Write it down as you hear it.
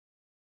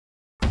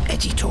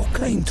Quality talk.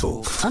 Plain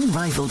talk.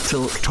 Unrivaled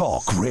talk.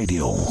 Talk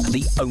radio.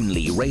 The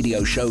only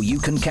radio show you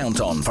can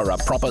count on for a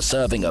proper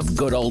serving of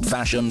good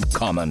old-fashioned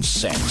common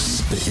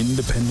sense. The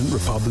Independent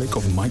Republic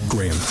of Mike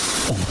Graham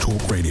on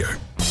Talk Radio.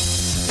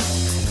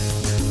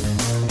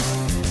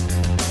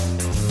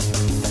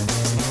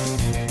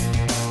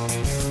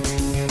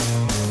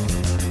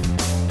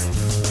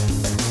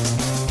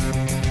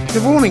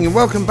 Good morning and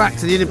welcome back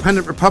to the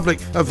Independent Republic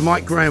of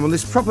Mike Graham on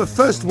this proper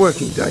first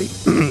working day,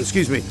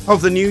 excuse me,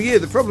 of the new year.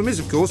 The problem is,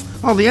 of course,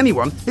 hardly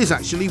anyone is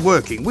actually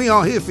working. We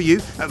are here for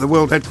you at the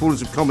world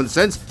headquarters of Common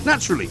Sense,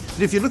 naturally.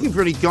 But if you're looking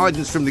for any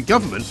guidance from the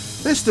government,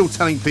 they're still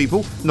telling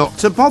people not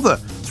to bother.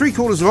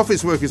 3/4 of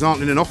office workers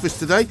aren't in an office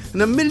today,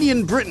 and 1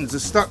 million Britons are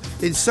stuck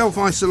in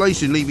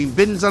self-isolation, leaving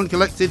bins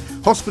uncollected,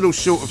 hospitals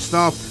short of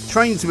staff,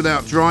 trains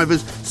without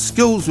drivers,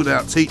 schools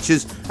without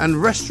teachers,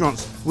 and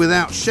restaurants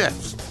without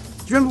chefs.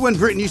 Do you remember when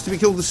Britain used to be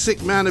called the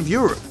sick man of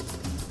Europe?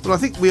 Well, I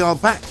think we are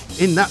back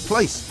in that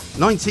place.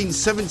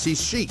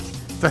 1970s chic,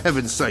 for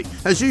heaven's sake.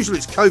 As usual,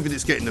 it's COVID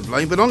that's getting the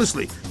blame, but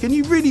honestly, can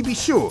you really be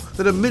sure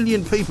that 1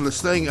 million people are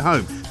staying at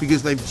home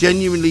because they've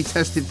genuinely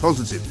tested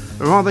positive?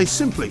 Or are they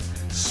simply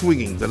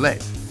swinging the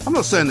lead? I'm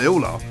not saying they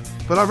all are,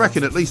 but I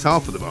reckon at least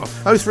half of them are.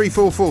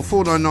 0344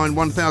 499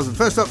 1000.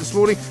 First up this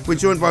morning, we're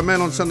joined by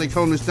Mail on Sunday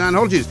columnist Dan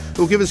Hodges,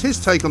 who will give us his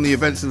take on the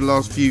events of the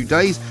last few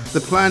days, the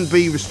Plan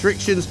B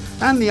restrictions,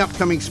 and the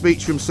upcoming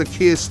speech from Sir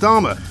Keir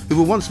Starmer, who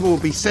will once more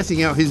be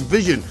setting out his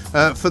vision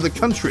for the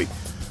country.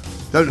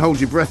 Don't hold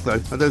your breath, though.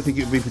 I don't think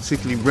it would be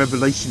particularly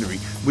revelationary.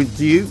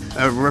 Do you?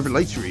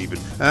 Revelatory, even.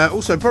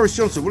 Also, Boris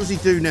Johnson, what does he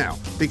do now?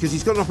 Because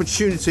he's got an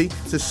opportunity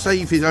to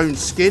save his own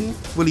skin.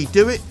 Will he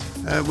do it?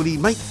 Will he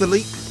make the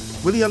leap?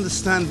 Will he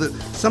understand that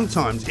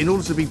sometimes, in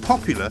order to be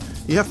popular,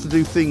 you have to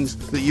do things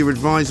that your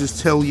advisors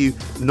tell you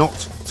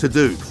not to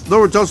do?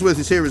 Laura Dosworth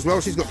is here as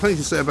well. She's got plenty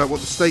to say about what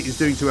the state is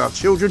doing to our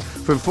children,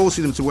 from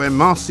forcing them to wear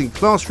masks in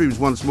classrooms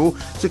once more,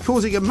 to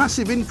causing a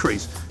massive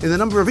increase in the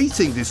number of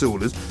eating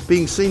disorders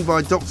being seen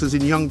by doctors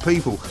in young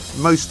people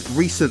most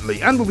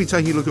recently. And we'll be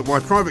taking a look at why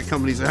private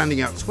companies are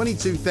handing out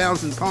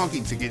 22,000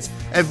 parking tickets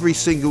every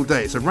single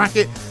day. It's a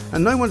racket,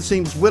 and no one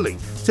seems willing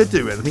to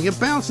do anything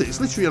about it. It's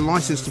literally a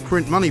license to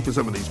print money for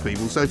some of these people.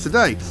 So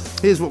today,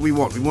 here's what we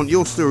want. We want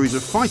your stories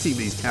of fighting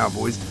these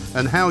cowboys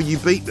and how you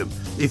beat them,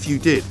 if you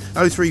did.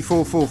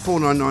 0344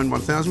 499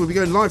 1000. We'll be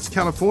going live to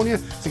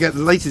California to get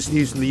the latest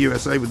news from the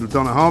USA with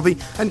Donna Harvey.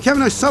 And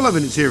Kevin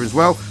O'Sullivan is here as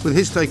well with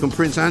his take on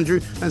Prince Andrew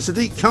and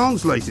Sadiq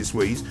Khan's latest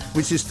wheeze,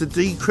 which is to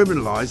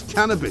decriminalise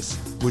cannabis,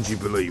 would you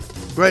believe?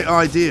 Great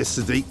idea,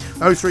 Sadiq.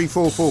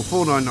 0344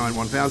 499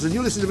 1000.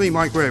 You're listening to me,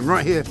 Mike Graham,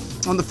 right here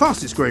on the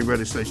fastest growing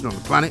radio station on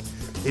the planet.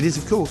 It is,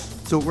 of course,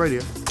 Talk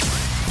Radio.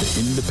 The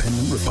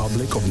Independent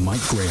Republic of Mike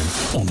Graham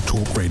on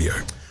Talk Radio.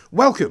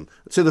 Welcome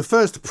to the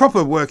first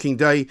proper working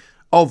day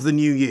of the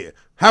new year.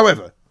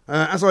 However,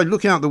 as I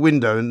look out the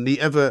window and the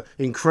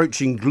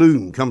ever-encroaching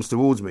gloom comes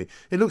towards me,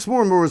 it looks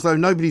more and more as though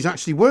nobody's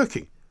actually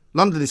working.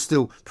 London is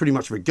still pretty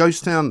much of a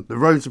ghost town. The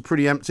roads are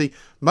pretty empty.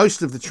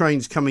 Most of the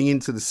trains coming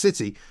into the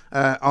city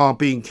are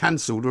being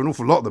cancelled, or an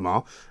awful lot of them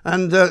are.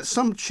 And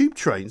some tube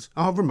trains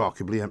are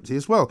remarkably empty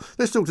as well.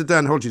 Let's talk to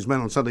Dan Hodges, Mail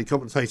on Sunday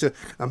commentator,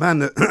 a man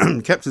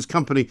that kept us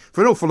company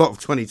for an awful lot of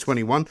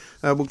 2021.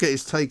 We'll get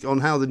his take on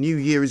how the new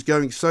year is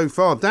going so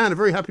far. Dan, a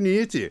very happy new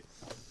year to you.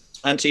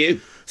 And to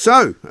you.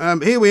 So,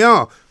 here we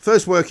are.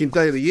 First working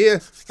day of the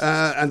year,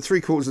 and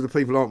 3/4 of the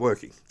people aren't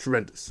working.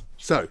 Tremendous.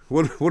 So,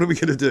 what are we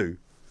going to do?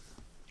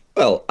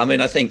 Well, I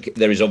mean, I think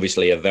there is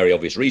obviously a very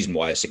obvious reason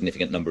why a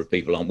significant number of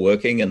people aren't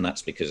working, and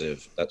that's because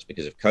of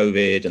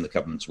COVID and the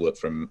government's work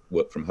from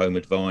home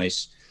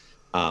advice,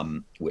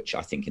 which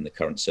I think in the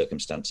current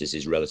circumstances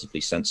is relatively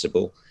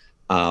sensible.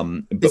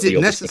 Is it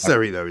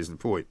necessary, though? Is the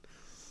point?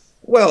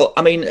 Well,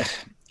 I mean,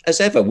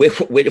 as ever, we're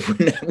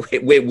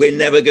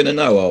never going to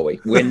know, are we?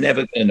 We're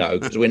never going to know,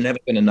 because we're never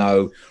going to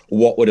know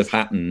what would have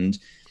happened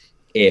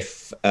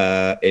if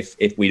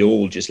we'd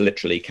all just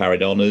literally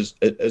carried on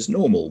as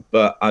normal.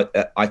 But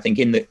I think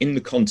in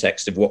the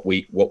context of what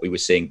we were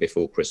seeing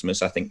before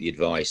Christmas, I think the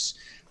advice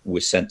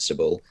was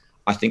sensible.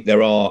 I think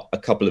there are a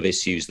couple of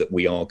issues that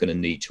we are going to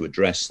need to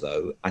address,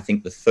 though. I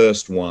think the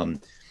first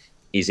one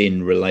is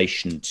in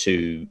relation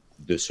to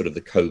the sort of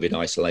the COVID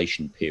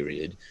isolation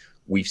period.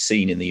 We've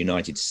seen in the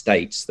United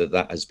States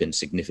that has been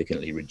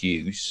significantly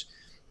reduced.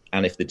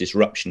 And if the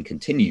disruption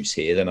continues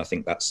here, then I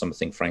think that's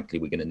something, frankly,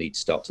 we're going to need to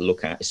start to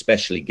look at,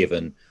 especially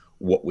given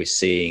what we're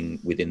seeing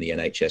within the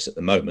NHS at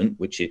the moment,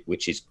 which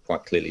is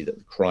quite clearly that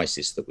the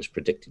crisis that was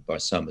predicted by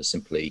some has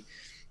simply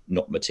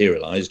not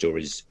materialised or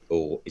is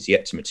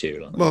yet to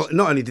materialise. Well,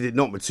 not only did it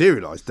not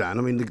materialise, Dan,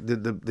 I mean,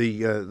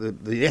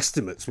 the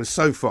estimates were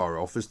so far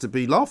off as to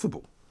be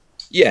laughable.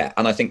 Yeah,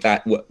 and I think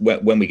that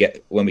when we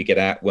get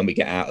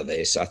out of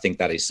this, I think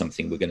that is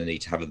something we're going to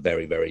need to have a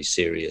very, very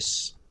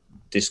serious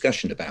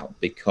discussion about,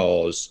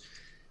 because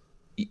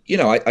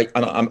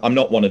I'm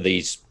not one of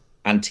these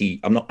I'm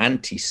not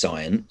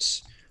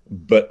anti-science,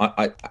 but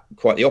I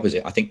quite the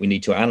opposite. I think we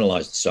need to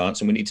analyse the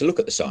science, and we need to look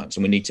at the science,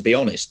 and we need to be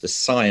honest. The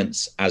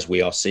science, as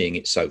we are seeing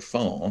it so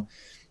far,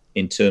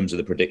 in terms of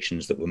the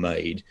predictions that were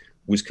made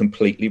was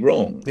completely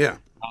wrong. Yeah.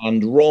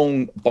 And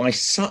wrong by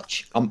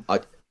such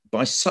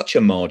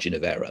a margin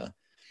of error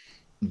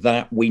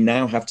that we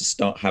now have to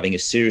start having a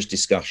serious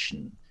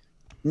discussion,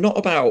 not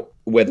about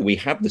whether we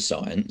have the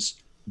science,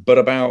 but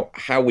about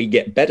how we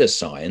get better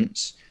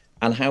science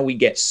and how we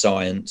get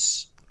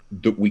science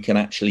that we can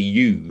actually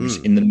use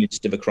in the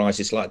midst of a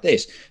crisis like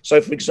this.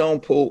 So, for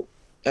example,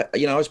 I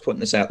was pointing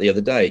this out the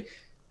other day.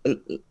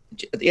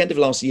 At the end of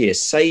last year,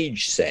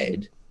 SAGE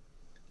said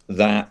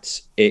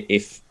that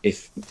if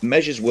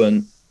measures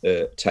weren't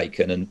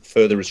taken and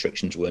further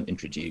restrictions weren't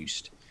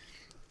introduced,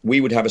 we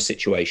would have a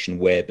situation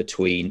where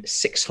between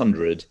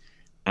 600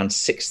 and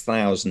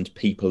 6,000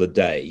 people a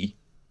day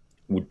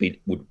would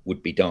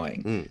be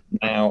dying.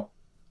 Now,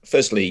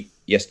 firstly,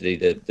 yesterday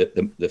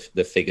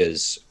the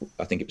figures,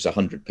 I think it was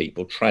 100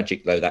 people.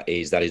 Tragic though that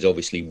is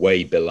obviously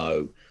way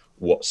below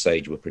what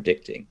SAGE were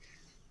predicting.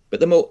 But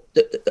the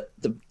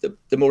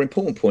more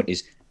important point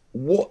is,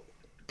 what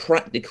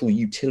practical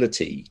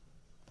utility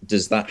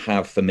does that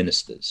have for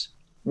ministers?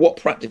 What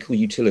practical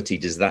utility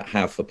does that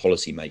have for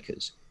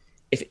policymakers?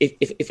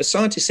 If a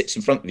scientist sits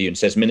in front of you and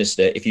says,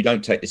 Minister, if you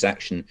don't take this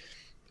action,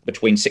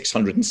 between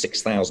 600 and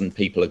 6,000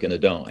 people are going to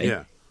die.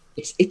 Yeah.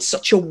 It's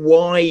such a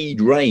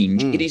wide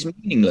range. It is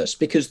meaningless,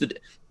 because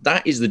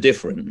that is the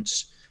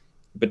difference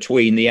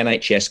between the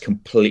NHS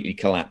completely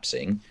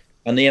collapsing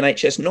and the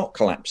NHS not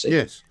collapsing.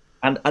 Yes.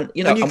 And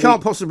you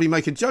can't possibly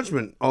make a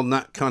judgment on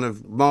that kind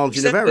of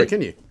margin of error,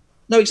 can you?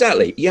 No,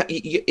 exactly. Yeah,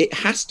 it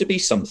has to be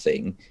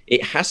something.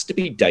 It has to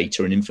be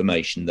data and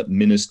information that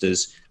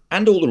ministers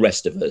and all the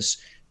rest of us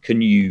can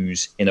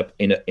use in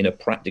a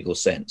practical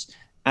sense.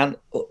 And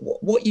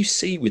what you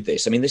see with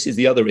this, I mean, this is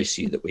the other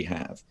issue that we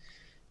have.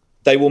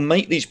 They will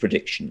make these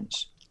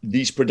predictions.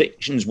 These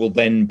predictions will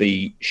then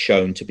be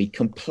shown to be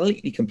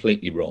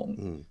completely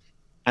wrong.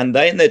 And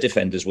they and their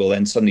defenders will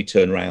then suddenly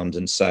turn around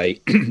and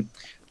say,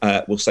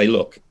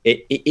 look,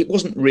 it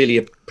wasn't really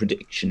a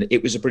prediction.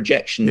 It was a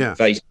projection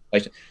based.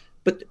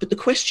 But the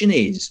question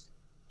is,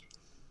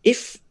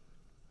 if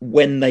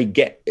when they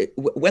get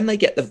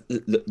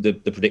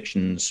the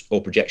predictions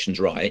or projections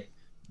right,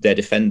 their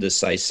defenders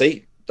say,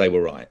 see, they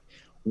were right.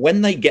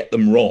 When they get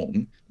them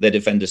wrong, their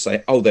defenders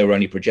say, oh, they were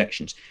only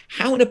projections.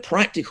 How, in a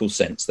practical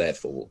sense,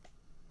 therefore,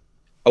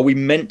 are we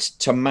meant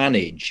to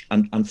manage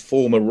and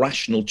form a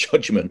rational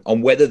judgment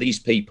on whether these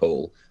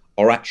people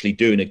are actually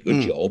doing a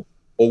good job,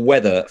 or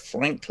whether,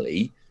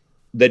 frankly,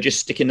 they're just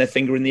sticking their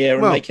finger in the air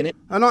and making it?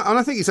 And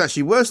I think it's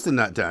actually worse than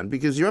that, Dan,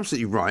 because you're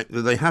absolutely right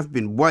that they have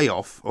been way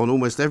off on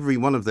almost every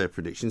one of their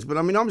predictions. But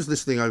I mean, I was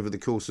listening over the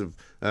course of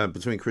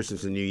between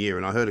Christmas and New Year,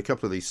 and I heard a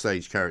couple of these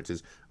SAGE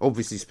characters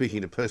obviously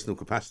speaking in personal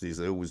capacity, as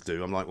they always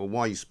do. I'm like, well,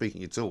 why are you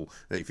speaking at all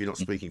if you're not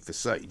speaking for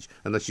SAGE,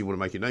 unless you want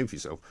to make a name for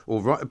yourself or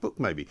write a book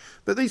maybe?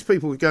 But these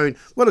people were going,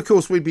 well, of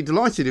course, we'd be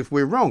delighted if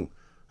we're wrong.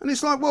 And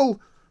it's like,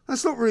 well,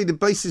 that's not really the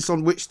basis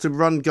on which to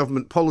run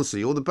government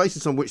policy, or the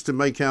basis on which to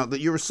make out that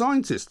you're a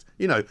scientist.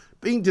 You know,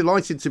 being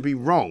delighted to be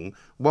wrong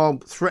while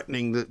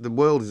threatening that the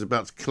world is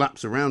about to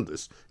collapse around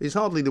us is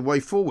hardly the way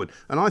forward.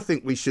 And I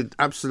think we should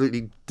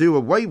absolutely do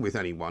away with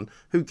anyone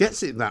who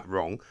gets it that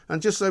wrong and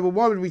just say, well,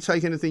 why would we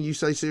take anything you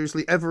say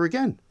seriously ever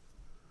again?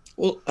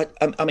 Well, I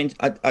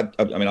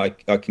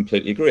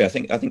completely agree. I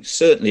think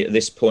certainly at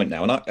this point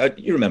now, and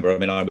you remember, I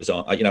mean, I was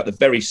on, at the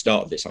very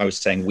start of this, I was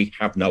saying we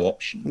have no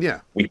option.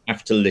 Yeah, we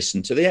have to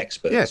listen to the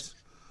experts. Yes,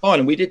 fine,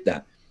 and we did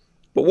that.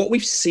 But what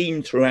we've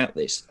seen throughout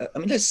this, I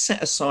mean, let's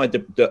set aside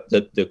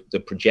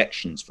the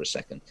projections for a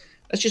second.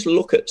 Let's just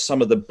look at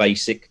some of the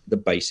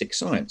basic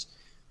science.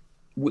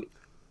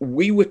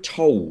 We were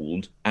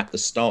told at the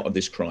start of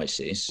this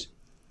crisis,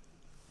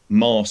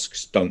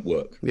 masks don't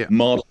work. Yeah.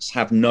 Masks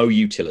have no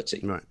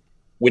utility. Right.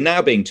 We're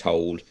now being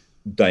told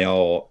they're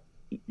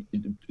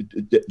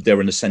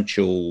an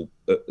essential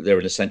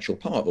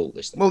part of all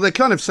this thing. Well, they're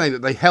kind of saying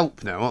that they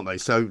help now, aren't they?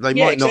 So they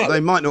might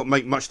not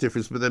make much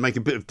difference, but they make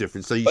a bit of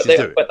difference. So you should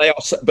do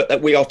it.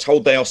 But we are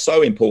told they are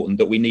so important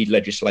that we need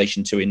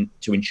legislation to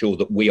ensure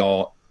that we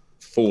are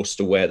forced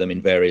to wear them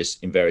in various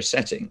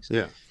settings.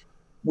 Yeah.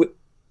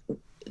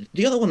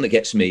 The other one that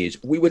gets me is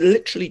we were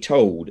literally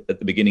told at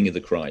the beginning of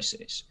the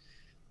crisis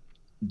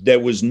there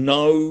was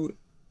no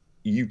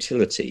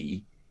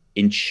utility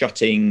in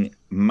shutting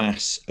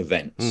mass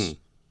events,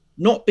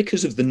 not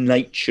because of the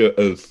nature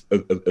of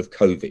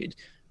COVID,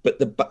 but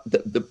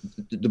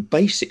the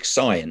basic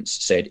science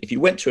said if you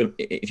went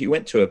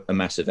to a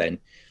mass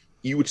event,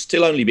 you would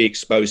still only be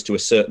exposed to a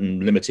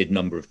certain limited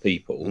number of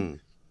people,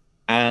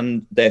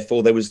 and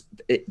therefore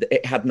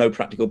it had no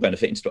practical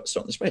benefit in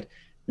stopping the spread.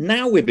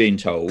 Now we're being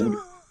told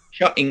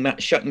shutting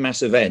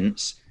mass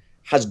events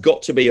has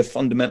got to be a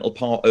fundamental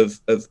part of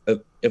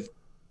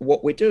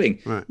what we're doing.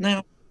 Right.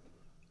 Now,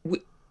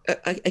 we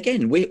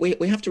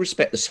have to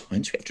respect the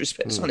science. We have to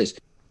respect the scientists.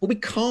 But we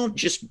can't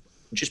just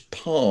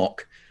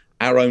park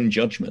our own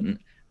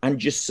judgment and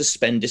just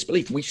suspend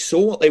disbelief. We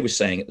saw what they were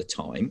saying at the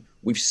time.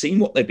 We've seen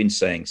what they've been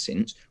saying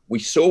since. We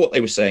saw what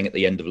they were saying at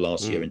the end of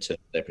last year in terms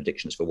of their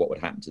predictions for what would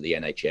happen to the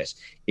NHS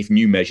if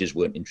new measures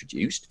weren't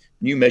introduced.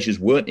 New measures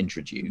weren't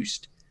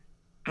introduced.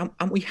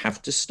 and we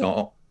have to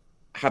start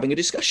having a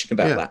discussion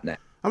about that now.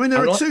 I mean,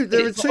 there are two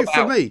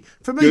for me.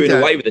 For me, doing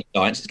Dan, away with the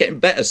science, it's getting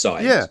better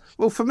science. Yeah,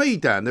 well, for me,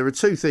 Dan, there are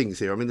two things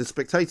here. I mean, the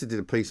Spectator did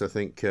a piece, I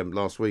think,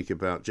 last week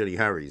about Jenny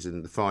Harries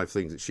and the 5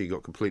 things that she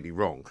got completely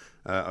wrong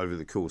over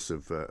the course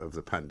of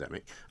the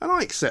pandemic. And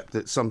I accept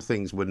that some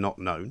things were not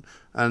known.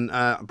 And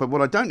but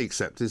what I don't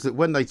accept is that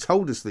when they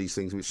told us these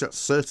things with such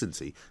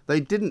certainty,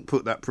 they didn't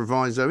put that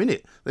proviso in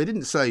it. They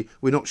didn't say,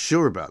 we're not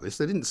sure about this.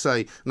 They didn't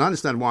say, and I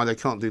understand why they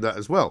can't do that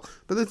as well.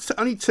 But there's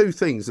only 2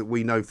 things that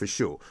we know for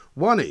sure.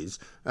 One is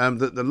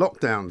that the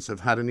lockdowns have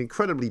had an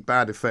incredibly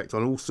bad effect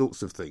on all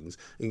sorts of things,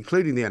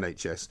 including the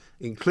NHS,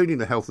 including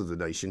the health of the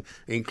nation,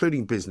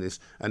 including business,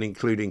 and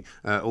including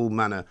all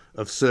manner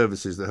of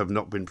services that have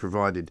not been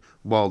provided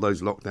while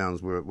those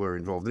lockdowns were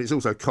involved. And it's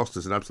also cost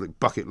us an absolute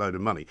bucket load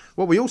of money.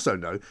 What we also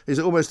know is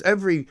that almost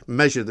every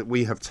measure that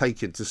we have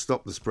taken to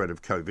stop the spread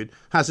of COVID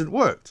hasn't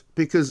worked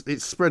because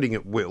it's spreading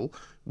at will.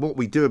 What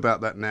we do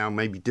about that now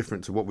may be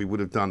different to what we would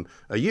have done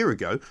a year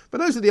ago. But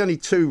those are the only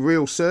 2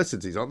 real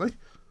certainties, aren't they?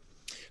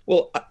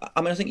 Well,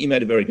 I mean, I think you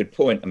made a very good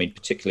point. I mean,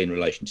 particularly in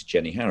relation to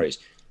Jenny Harries.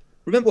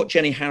 Remember what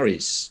Jenny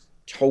Harries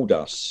told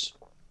us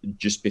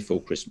just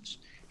before Christmas?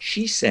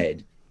 She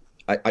said,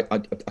 I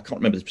can't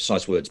remember the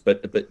precise words,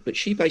 but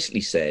she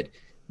basically said,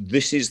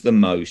 this is the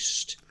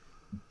most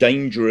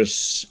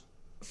dangerous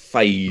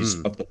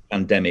phase of the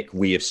pandemic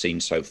we have seen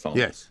so far.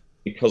 Yes.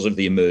 Because of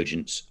the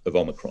emergence of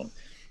Omicron.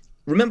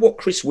 Remember what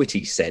Chris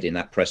Whitty said in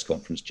that press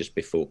conference just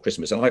before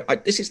Christmas? And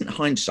this isn't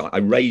hindsight. I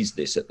raised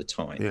this at the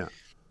time. Yeah.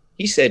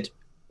 He said,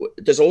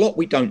 there's a lot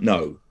we don't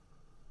know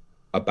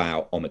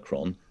about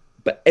Omicron,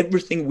 but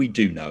everything we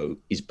do know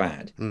is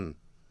bad.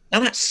 Now,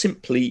 that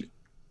simply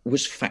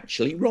was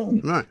factually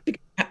wrong. Right.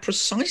 Because at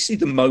precisely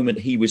the moment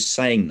he was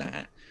saying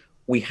that,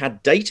 we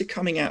had data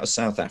coming out of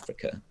South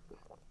Africa.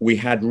 We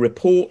had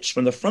reports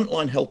from the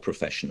frontline health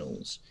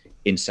professionals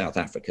in South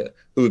Africa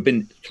who have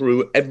been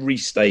through every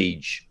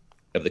stage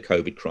of the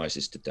COVID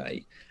crisis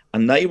today.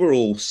 And they were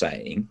all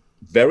saying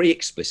very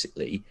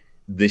explicitly,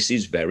 this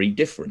is very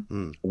different.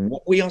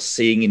 What we are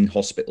seeing in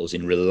hospitals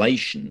in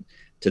relation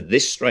to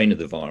this strain of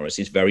the virus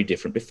is very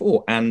different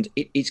before. And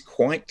it is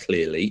quite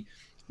clearly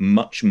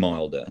much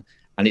milder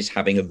and it's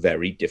having a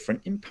very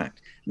different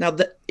impact. Now,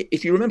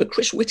 if you remember,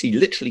 Chris Whitty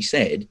literally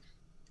said,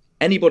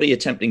 anybody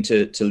attempting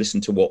to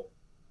listen to what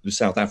the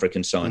South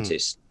African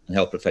scientists and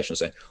health professionals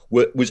said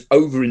was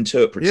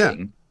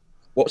over-interpreting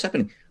what was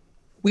happening.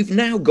 We've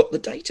now got the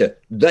data.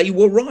 They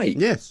were right.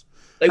 Yes.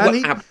 They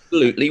were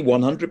absolutely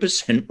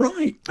 100%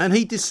 right. And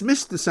he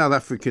dismissed the South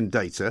African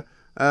data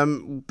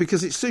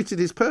because it suited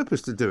his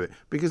purpose to do it.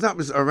 Because that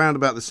was around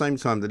about the same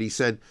time that he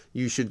said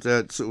you should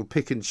sort of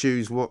pick and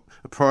choose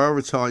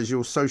prioritise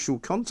your social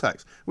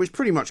contacts, which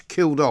pretty much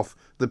killed off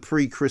the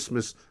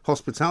pre-Christmas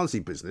hospitality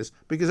business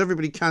because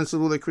everybody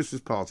cancelled all their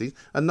Christmas parties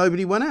and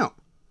nobody went out.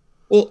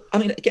 Well, I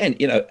mean, again,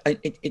 you know,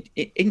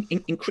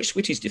 in Chris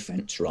Whitty's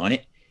defence,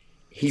 right?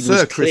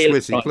 Sir Chris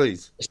Whitty,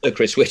 please. Sir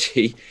Chris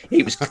Whitty,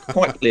 he was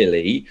quite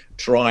clearly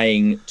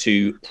trying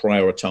to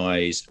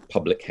prioritise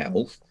public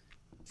health.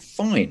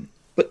 Fine.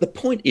 But the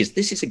point is,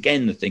 this is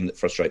again the thing that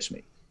frustrates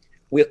me.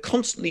 We are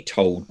constantly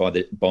told by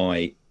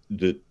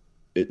the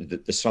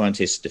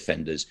scientists,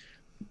 defenders,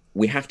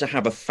 we have to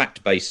have a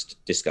fact-based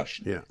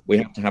discussion. Yeah. We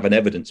have to have an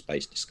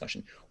evidence-based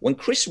discussion. When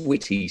Chris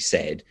Whitty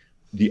said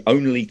the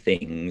only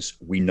things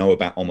we know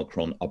about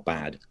Omicron are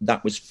bad,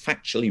 that was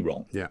factually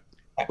wrong. Yeah.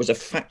 That was a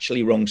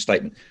factually wrong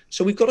statement.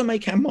 So we've got to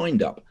make our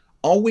mind up.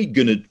 Are we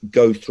going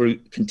to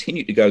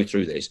continue to go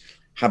through this,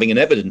 having an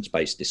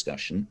evidence-based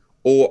discussion,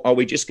 or are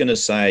we just going to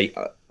say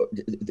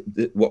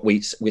what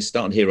we're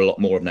starting to hear a lot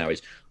more of now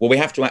is, well, we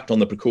have to act on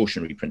the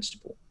precautionary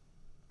principle.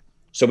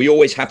 So we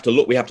always have to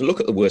look. We have to look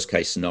at the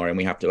worst-case scenario, and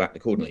we have to act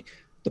accordingly.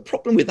 The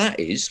problem with that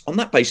is, on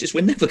that basis,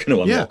 we're never going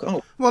to unlock. Yeah.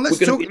 Well, let's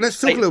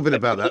talk a little bit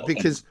about that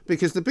because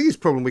the biggest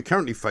problem we're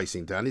currently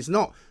facing, Dan, is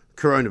not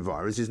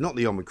coronavirus, is not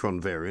the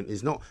Omicron variant,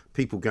 is not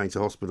people going to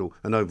hospital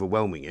and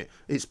overwhelming it.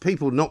 It's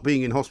people not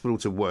being in hospital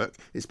to work.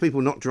 It's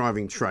people not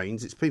driving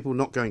trains. It's people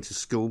not going to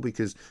school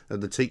because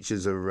the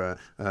teachers are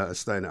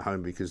staying at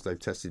home because they've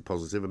tested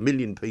positive. 1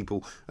 million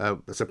people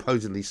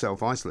supposedly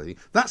self-isolating.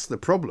 That's the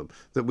problem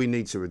that we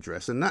need to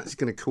address, and that's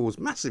going to cause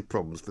massive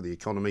problems for the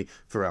economy,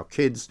 for our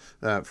kids,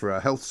 for our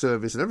health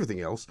service and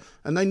everything else,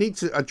 and they need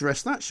to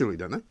address that, surely,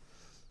 don't they?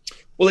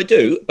 Well, they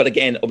do, but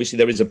again, obviously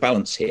there is a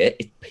balance here.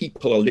 If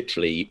people are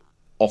literally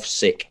off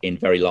sick in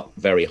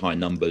very high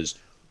numbers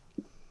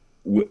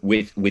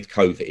with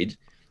COVID,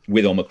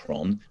 with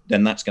Omicron,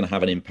 then that's going to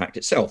have an impact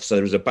itself. So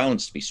there is a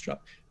balance to be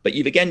struck. But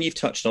you've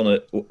touched on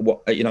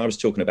I was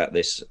talking about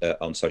this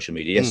on social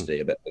media yesterday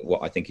about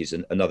what I think is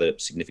another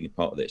significant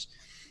part of this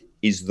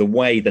is the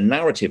way the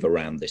narrative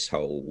around this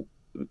whole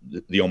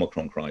the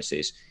Omicron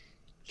crisis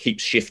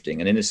keeps shifting,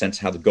 and in a sense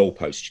how the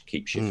goalposts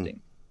keep shifting.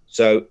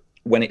 So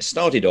when it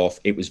started off,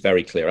 it was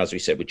very clear, as we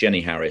said, with Jenny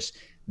Harries,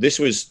 this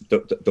was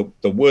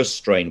the worst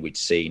strain we'd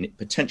seen,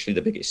 potentially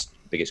the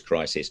biggest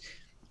crisis.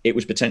 It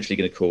was potentially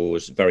going to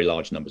cause very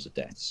large numbers of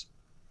deaths.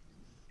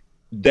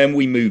 Then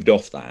we moved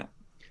off that.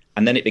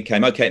 And then it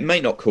became, okay, it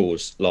may not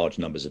cause large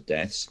numbers of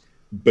deaths,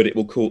 but it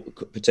will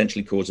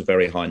potentially cause a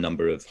very high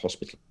number of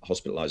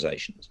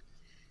hospitalizations.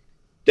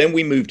 Then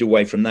we moved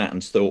away from that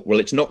and thought, well,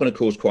 it's not going to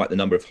cause quite the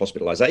number of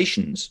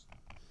hospitalizations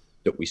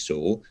that we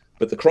saw,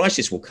 but the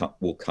crisis will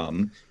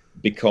come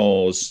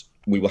because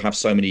we will have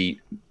so many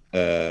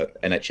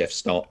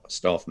NHS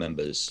staff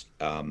members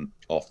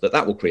off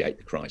that will create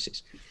the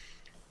crisis.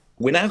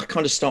 We're now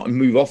kind of starting to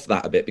move off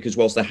that a bit because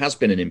whilst there has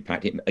been an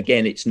impact,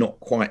 it's not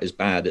quite as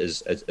bad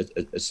as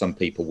some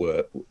people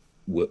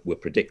were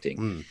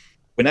predicting.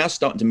 We're now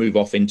starting to move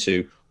off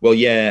into, well,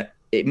 yeah,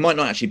 it might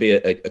not actually be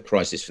a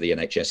crisis for the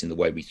NHS in the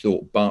way we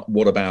thought, but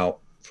what about,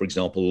 for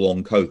example,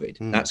 long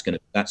COVID? That's going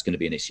to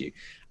be an issue.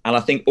 And I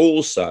think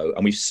also,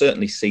 and we've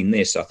certainly seen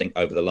this, I think,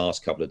 over the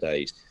last couple of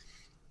days,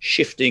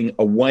 shifting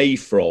away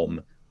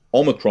from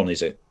Omicron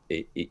is a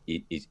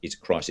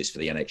crisis for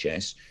the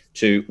NHS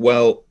to,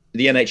 well,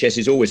 the NHS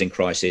is always in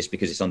crisis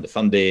because it's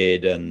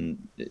underfunded and,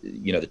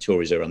 the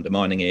Tories are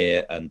undermining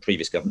it and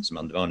previous governments have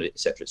undermined it, et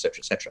cetera, et cetera,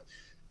 et cetera.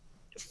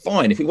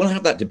 Fine, if we want to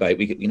have that debate,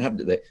 we can have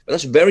it there. But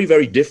that's very,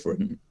 very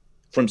different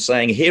from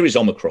saying, here is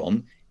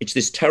Omicron. It's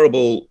this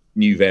terrible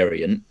new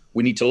variant.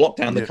 We need to lock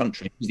down the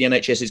country because the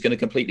NHS is going to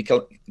completely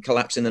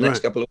collapse in the next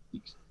couple of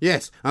weeks.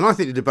 Yes, and I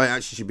think the debate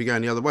actually should be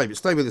going the other way. But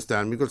stay with us,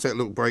 Dan. We've got to take a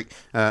little break.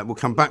 We'll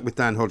come back with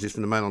Dan Hodges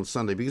from the Mail on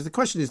Sunday, because the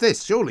question is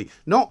this, surely,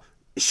 not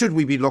should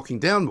we be locking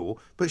down more,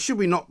 but should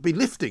we not be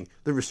lifting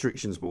the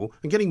restrictions more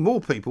and getting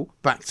more people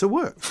back to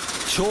work?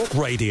 Talk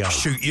Radio.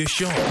 Shoot your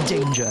shot.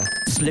 Danger.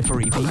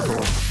 Slippery people.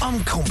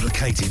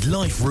 Uncomplicated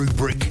life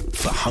rubric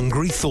for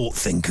hungry thought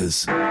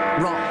thinkers.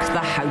 Rock the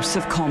House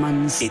of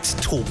Commons. It's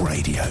Talk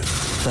Radio.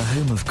 The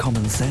home of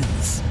common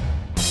sense.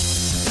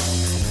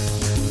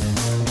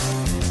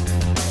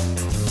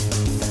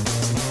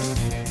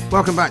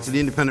 Welcome back to the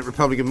Independent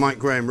Republican, Mike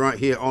Graham, right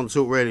here on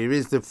Talk Radio. It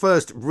is the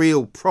first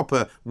real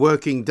proper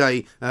working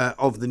day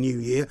of the new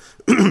year.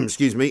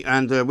 Excuse me.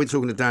 And we're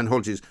talking to Dan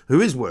Hodges,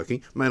 who is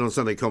working, Mail on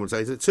Sunday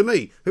commentator, to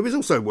me, who is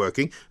also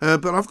working.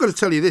 But I've got to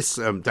tell you this,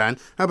 Dan.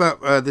 How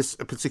about this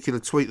particular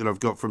tweet that I've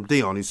got from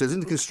Dion, who says, in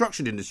the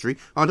construction industry,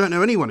 I don't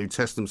know anyone who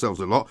tests themselves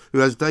a lot who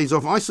has days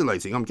off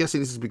isolating. I'm guessing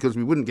this is because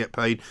we wouldn't get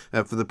paid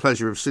for the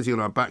pleasure of sitting on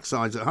our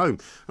backsides at home.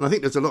 And I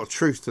think there's a lot of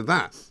truth to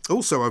that.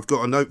 Also, I've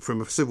got a note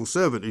from a civil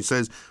servant who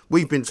says,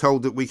 we've been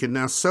told that we can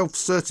now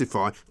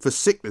self-certify for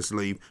sickness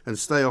leave and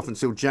stay off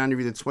until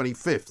January the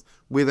 25th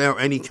without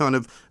any kind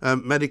of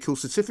medical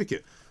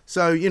certificate.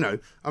 So,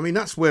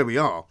 that's where we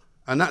are,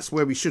 and that's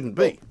where we shouldn't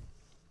be.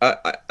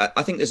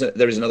 I think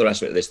there is another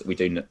aspect of this that we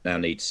do now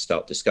need to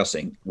start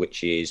discussing,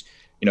 which is,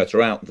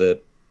 throughout the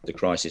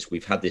crisis,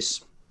 we've had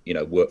this,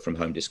 work from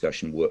home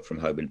discussion, work from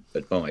home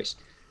advice.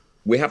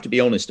 We have to be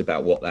honest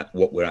about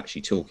what we're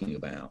actually talking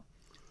about.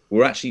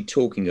 We're actually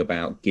talking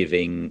about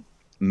giving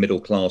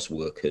middle class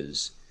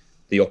workers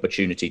the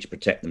opportunity to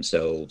protect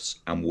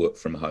themselves and work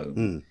from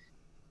home,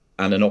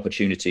 and an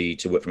opportunity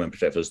to work from home and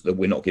protect us that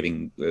we're not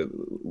giving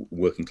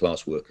working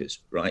class workers,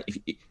 right?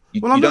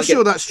 I'm not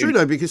sure that's true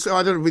though, because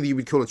I don't know whether you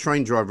would call a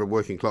train driver a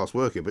working class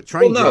worker, but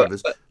train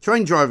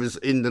drivers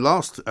in the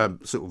last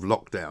sort of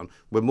lockdown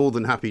were more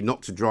than happy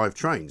not to drive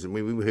trains, and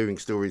we were hearing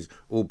stories,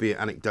 albeit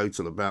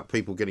anecdotal, about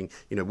people getting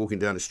walking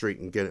down the street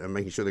and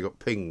making sure they got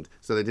pinged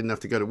so they didn't have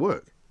to go to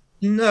work.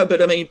 No,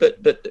 but I mean,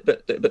 but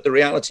the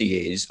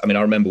reality is, I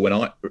remember when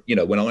I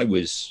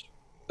was,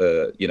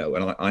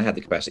 when I had the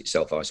capacity to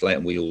self-isolate,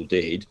 and we all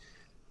did,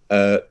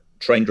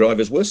 train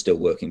drivers were still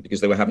working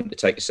because they were having to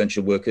take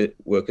essential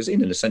workers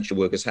in, and essential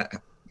workers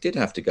did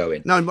have to go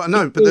in.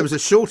 But there was a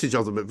shortage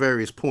of them at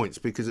various points,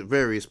 because at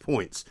various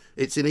points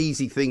it's an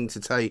easy thing to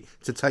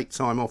take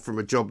time off from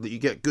a job that you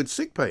get good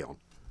sick pay on.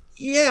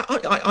 Yeah,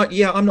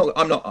 I'm not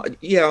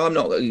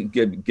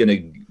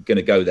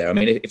gonna go there. I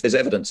mean, if there's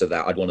evidence of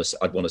that, I'd want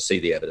to see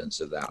the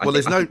evidence of that.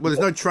 There's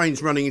no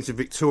trains running into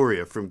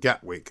Victoria from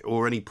Gatwick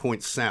or any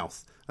point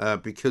south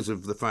because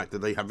of the fact that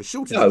they have a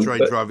shortage of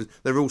train drivers.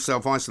 They're all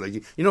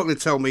self-isolating. You're not going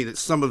to tell me that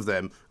some of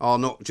them are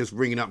not just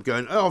ringing up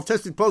going, "Oh, I've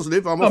tested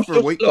positive. I'm off for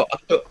a week."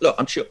 Look,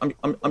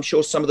 I'm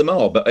sure some of them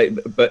are, but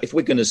if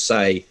we're going to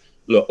say,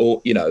 look, or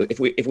if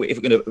we're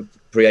going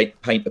to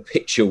paint a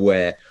picture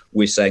where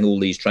we're saying all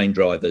these train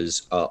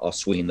drivers are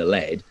swinging the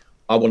lead,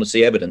 I want to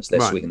see evidence they're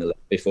swinging the lead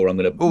before I'm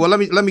going to. Well,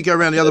 let me go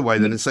around the other way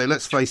then and say,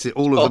 let's face it,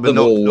 all of them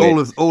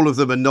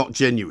are not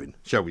genuine,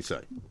 shall we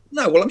say?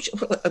 No, well, I'm sure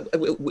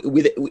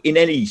in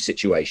any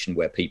situation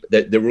where people,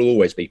 there will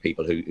always be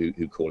people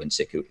who call in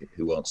sick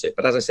who aren't sick.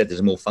 But as I said, there's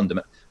a more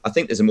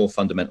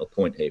fundamental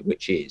point here,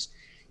 which is,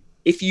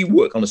 if you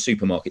work on a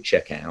supermarket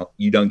checkout,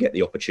 you don't get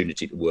the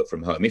opportunity to work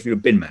from home. If you're a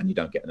bin man, you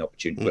don't get an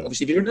opportunity.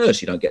 Obviously, if you're a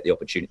nurse, you don't get the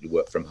opportunity to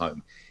work from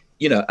home.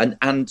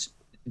 And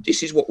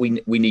this is what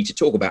we need to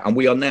talk about. And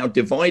we are now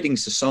dividing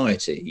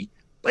society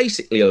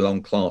basically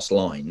along class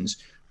lines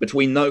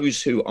between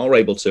those who are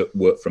able to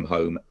work from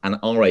home and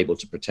are able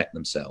to protect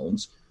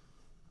themselves.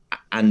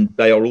 And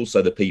they are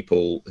also the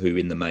people who,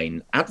 in the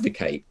main,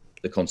 advocate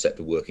the concept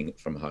of working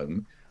from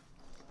home.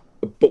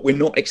 but we're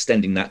not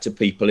extending that to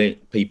people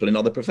in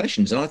other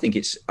professions. And I think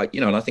it's,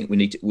 and I think we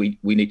need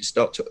to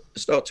start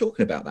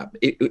talking about that.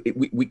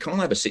 We can't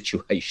have a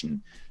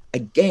situation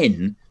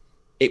again.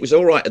 It was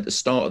all right at the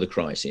start of the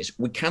crisis.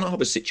 We cannot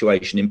have a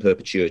situation in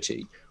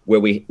perpetuity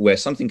where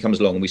something comes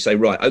along and we say,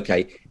 right,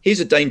 okay, here's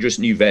a dangerous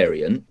new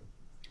variant.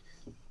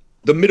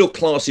 The middle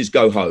classes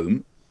go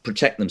home,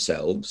 protect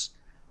themselves,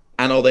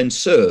 and are then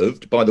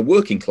served by the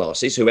working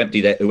classes who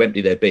empty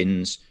their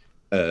bins.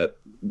 Not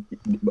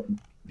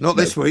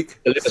this week.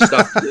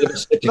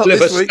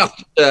 Deliver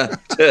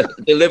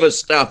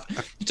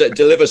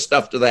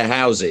stuff to their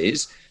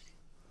houses.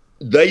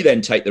 They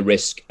then take the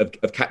risk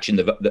of catching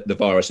the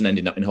virus and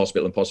ending up in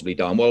hospital and possibly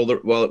dying, while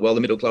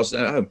the middle class is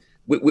at home.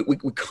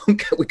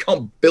 We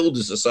can't build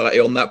a society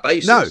on that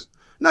basis.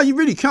 No, you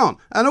really can't.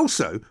 And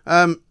also,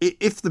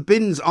 if the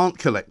bins aren't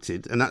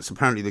collected, and that's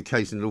apparently the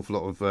case in an awful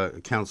lot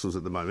of councils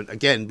at the moment,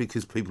 again,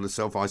 because people are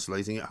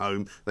self-isolating at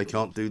home, they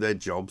can't do their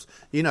jobs,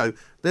 there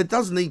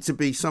does need to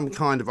be some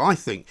kind of, I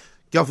think,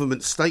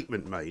 government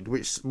statement made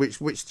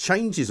which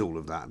changes all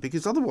of that,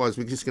 because otherwise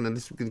we're just going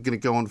to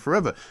go on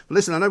forever. But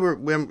listen, I know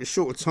we're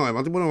short of time.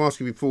 I did want to ask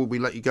you before we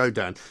let you go,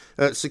 Dan.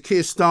 Sir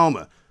Keir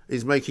Starmer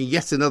is making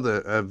yet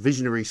another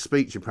visionary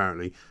speech,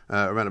 apparently,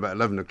 around about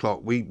 11 o'clock.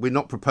 We're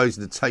not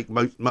proposing to take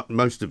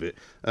most of it.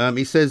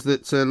 He says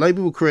that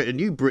Labour will create a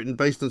new Britain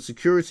based on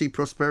security,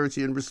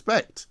 prosperity and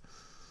respect.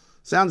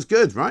 Sounds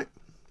good, right?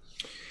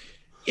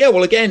 Yeah,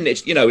 well, again,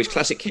 it's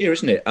classic Keir,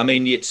 isn't it? I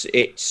mean, it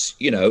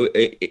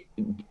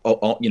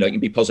can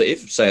be positive.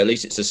 Say at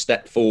least it's a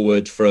step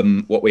forward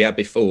from what we had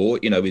before.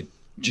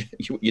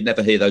 You'd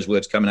never hear those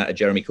words coming out of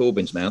Jeremy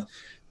Corbyn's mouth.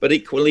 But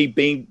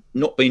equally,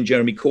 not being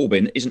Jeremy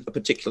Corbyn isn't a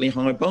particularly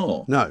high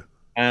bar. No.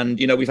 And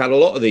we've had a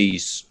lot of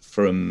these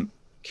from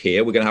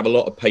Keir. We're going to have a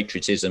lot of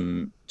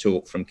patriotism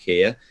talk from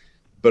Keir.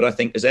 But I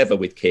think, as ever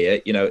with Keir,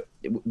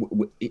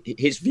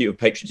 his view of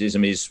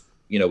patriotism is,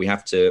 we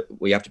have to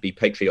be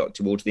patriotic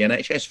towards the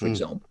NHS, for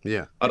example.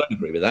 Yeah, I don't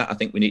agree with that. I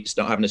think we need to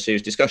start having a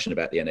serious discussion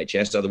about the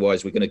NHS.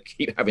 Otherwise, we're going to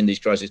keep having these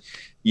crises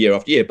year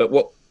after year. But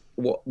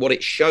what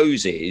it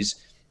shows is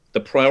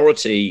the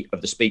priority of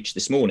the speech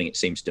this morning, it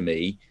seems to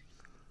me,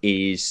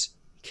 is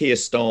Keir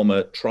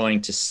Starmer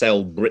trying to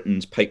sell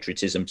Britain's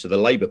patriotism to the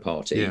Labour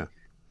Party,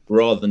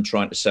 rather than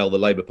trying to sell the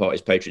Labour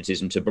Party's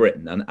patriotism to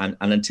Britain. And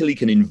until he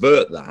can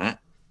invert that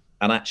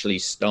and actually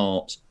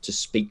start to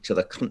speak to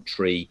the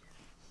country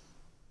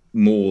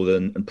more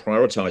than and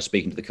prioritise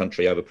speaking to the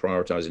country over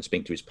prioritising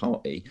speaking to his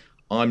party,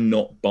 I'm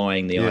not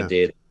buying the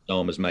idea that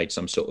Starmer's made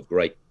some sort of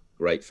great,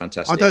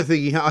 fantastic. I don't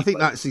think I think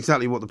that's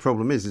exactly what the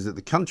problem is that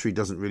the country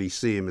doesn't really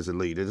see him as a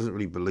leader, doesn't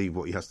really believe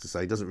what he has to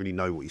say, doesn't really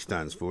know what he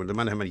stands for, and no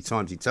matter how many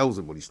times he tells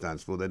them what he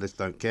stands for, they just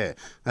don't care.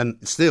 And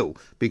still,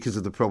 because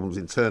of the problems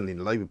internally in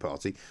the Labour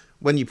Party,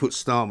 when you put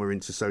Starmer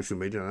into social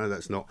media, I know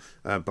that's not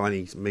by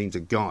any means a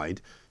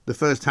guide, the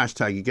first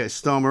hashtag you get is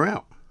Starmer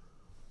out.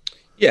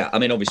 Yeah, I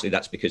mean, obviously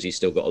that's because he's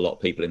still got a lot of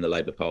people in the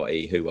Labour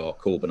Party who are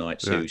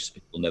Corbynites who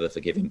will never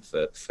forgive him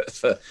for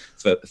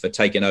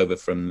taking over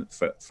from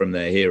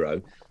their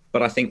hero.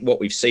 But I think what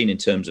we've seen in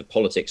terms of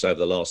politics over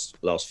the last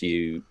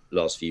few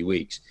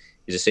weeks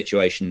is a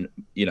situation.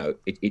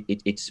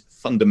 It's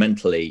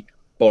fundamentally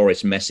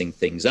Boris messing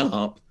things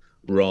up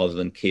rather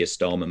than Keir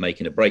Starmer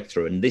making a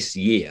breakthrough. And this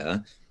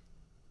year,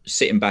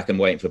 sitting back and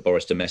waiting for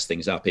Boris to mess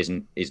things up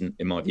isn't in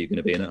my view going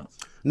to be enough.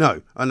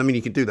 No, and I mean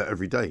you can do that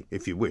every day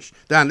if you wish.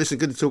 Dan, listen,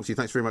 good to talk to you.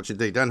 Thanks very much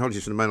indeed. Dan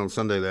Hodges from the Mail on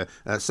Sunday there,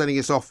 sending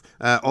us off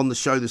on the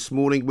show this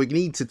morning. We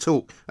need to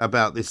talk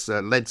about this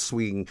lead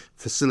swinging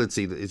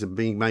facility that is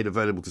being made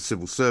available to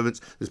civil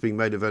servants, that's being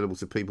made available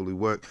to people who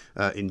work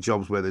in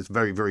jobs where there's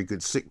very, very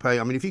good sick pay.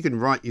 I mean, if you can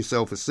write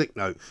yourself a sick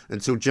note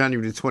until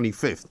January the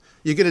 25th,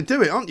 you're going to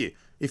do it, aren't you?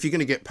 If you're going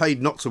to get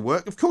paid not to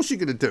work, of course you're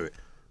going to do it.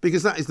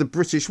 Because that is the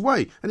British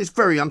way, and it's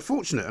very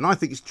unfortunate, and I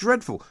think it's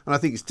dreadful, and I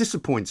think it's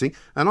disappointing,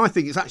 and I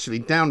think it's actually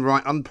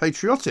downright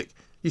unpatriotic.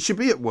 You should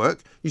be at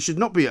work, you should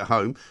not be at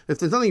home. If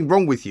there's nothing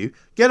wrong with you,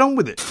 get on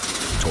with it.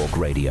 Talk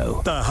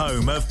Radio. The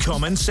home of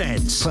common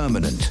sense.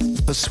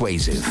 Permanent,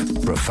 persuasive,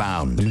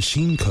 profound. The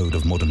machine code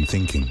of modern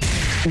thinking.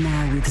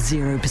 Now with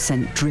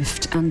 0%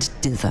 drift and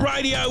dither.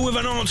 Radio with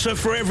an answer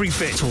for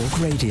everything. Talk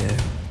Radio.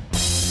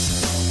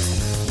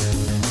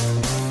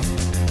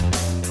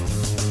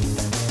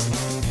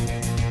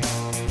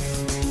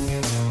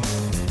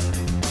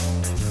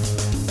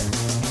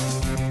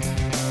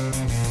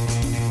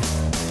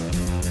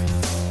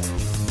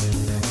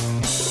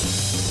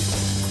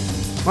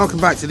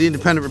 Welcome back to the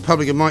Independent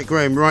Republic of Mike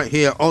Graham right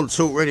here on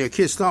Talk Radio.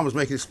 Keir Starmer's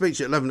making a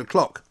speech at 11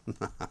 o'clock.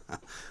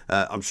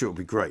 I'm sure it'll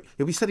be great.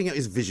 He'll be setting out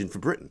his vision for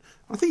Britain.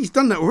 I think he's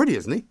done that already,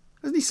 hasn't he?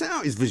 Hasn't he set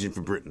out his vision for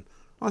Britain?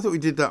 I thought he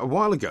did that a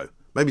while ago.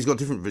 Maybe he's got a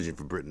different vision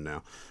for Britain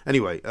now.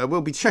 Anyway,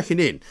 we'll be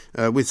checking in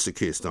with Sir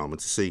Keir Starmer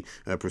to see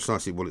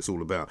precisely what it's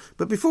all about.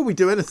 But before we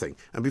do anything,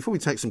 and before we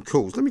take some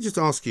calls, let me just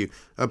ask you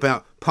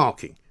about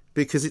parking.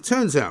 Because it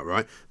turns out,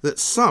 right, that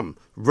some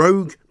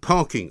rogue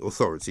parking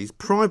authorities,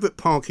 private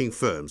parking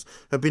firms,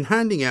 have been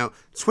handing out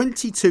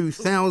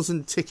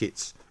 22,000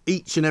 tickets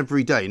each and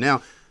every day.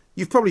 Now,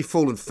 You've probably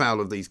fallen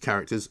foul of these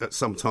characters at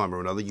some time or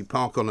another. You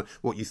park on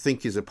what you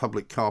think is a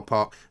public car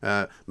park.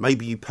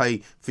 Maybe you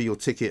pay for your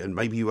ticket and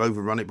maybe you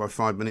overrun it by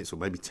 5 minutes or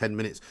maybe 10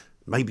 minutes.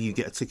 Maybe you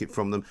get a ticket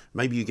from them.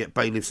 Maybe you get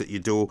bailiffs at your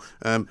door.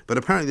 But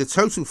apparently the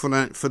total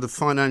for the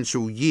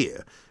financial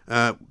year,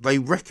 they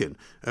reckon,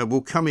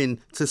 will come in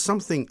to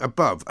something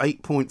above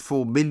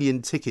 8.4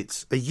 million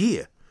tickets a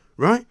year,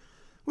 right?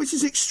 Which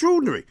is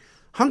extraordinary.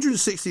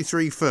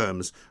 163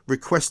 firms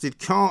requested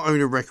car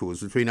owner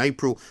records between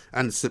April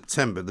and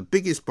September. The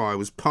biggest buyer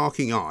was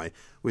Parking Eye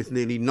with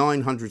nearly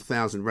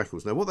 900,000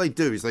 records. Now, what they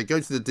do is they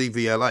go to the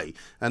DVLA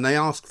and they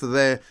ask for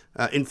their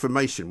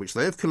information, which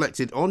they have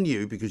collected on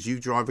you because you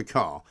drive a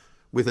car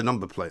with a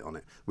number plate on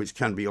it, which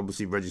can be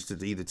obviously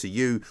registered either to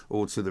you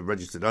or to the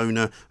registered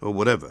owner or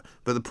whatever.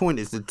 But the point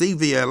is the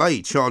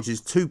DVLA charges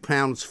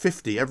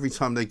 £2.50 every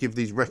time they give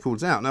these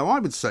records out. Now, I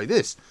would say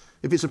this.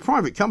 If it's a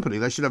private company,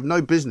 they should have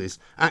no business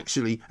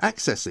actually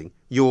accessing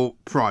your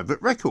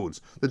private records.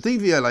 The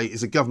DVLA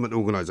is a government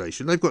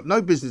organisation. They've got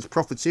no business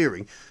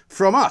profiteering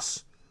from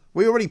us.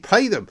 We already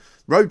pay them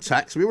road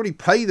tax. We already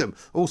pay them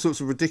all sorts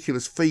of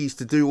ridiculous fees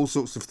to do all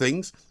sorts of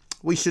things.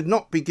 We should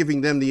not be giving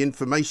them the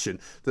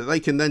information that they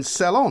can then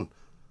sell on.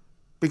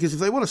 Because if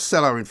they want to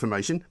sell our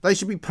information, they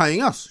should be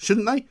paying us,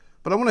 shouldn't they?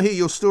 But I want to hear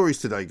your stories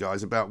today,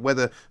 guys, about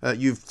whether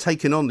you've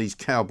taken on these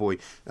cowboy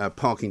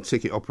parking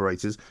ticket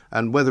operators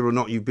and whether or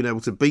not you've been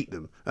able to beat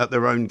them at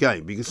their own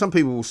game. Because some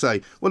people will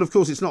say, well, of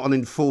course, it's not an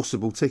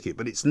enforceable ticket,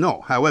 but it's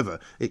not. However,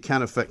 it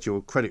can affect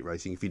your credit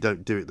rating if you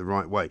don't do it the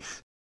right way.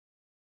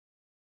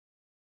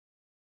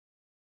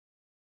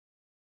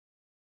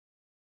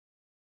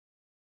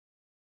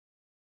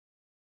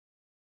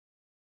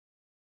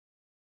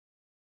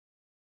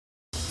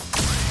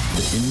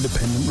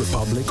 Independent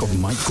Republic of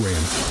Mike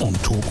Graham on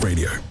Talk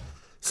Radio.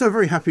 So,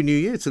 very happy New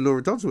Year to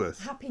Laura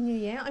Dodsworth. Happy New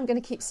Year. I'm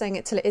going to keep saying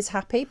it till it is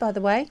happy, by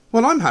the way.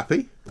 Well, I'm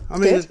happy.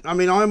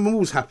 I'm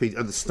always happy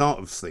at the start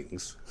of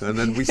things, and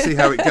then we see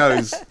how it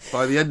goes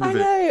by the end of it.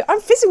 I know. I'm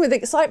fizzing with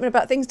excitement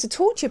about things to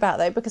talk to you about,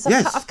 though, because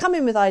I've come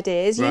in with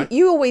ideas. Right.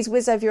 You always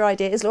whiz over your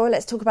ideas. Laura,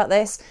 let's talk about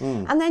this.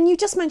 And then you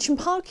just mentioned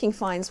parking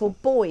fines. Well,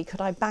 boy,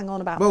 could I bang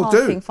on about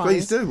parking fines.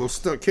 Please do.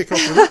 We'll kick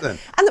off with it then.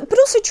 But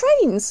also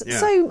trains. Yeah.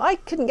 So I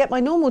couldn't get my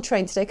normal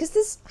train today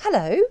because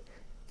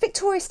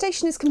Victoria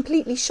Station is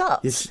completely shut.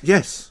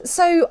 Yes.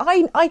 So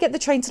I get the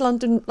train to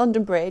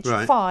London Bridge,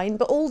 right. Fine,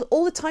 but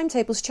all the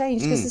timetables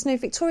changed because there's no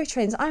Victoria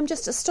trains. I'm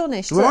just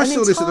astonished. Well, I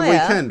saw this at the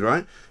weekend,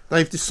 right?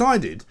 They've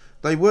decided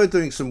they were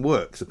doing some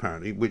works,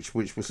 apparently, which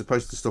were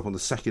supposed to stop on the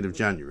 2nd of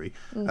January.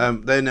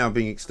 They're now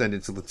being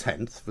extended to the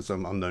 10th for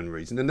some unknown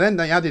reason. And then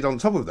they added on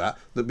top of that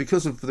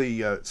because of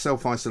the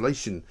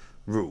self-isolation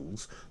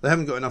rules, they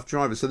haven't got enough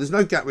drivers. So there's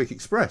no Gatwick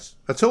Express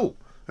at all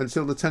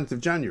until the 10th of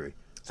January.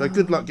 So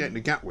good luck getting to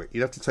Gatwick. You'd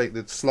have to take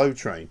the slow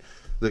train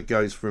that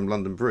goes from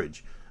London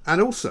Bridge.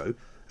 And also,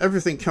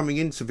 everything coming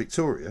into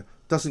Victoria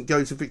doesn't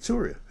go to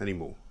Victoria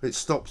anymore. It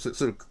stops at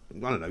sort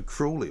of,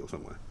 Crawley or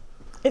somewhere.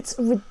 It's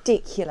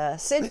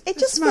ridiculous. It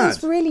just mad.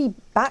 feels really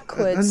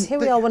backwards. And Here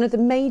we are, one of the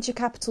major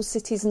capital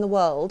cities in the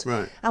world,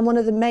 right. And one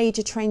of the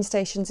major train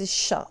stations is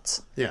shut.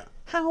 Yeah.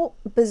 How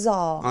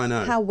bizarre. I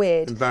know. How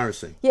weird.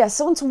 Embarrassing. Yeah,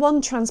 so on to one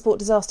transport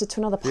disaster to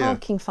another,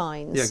 parking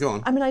fines. Yeah, go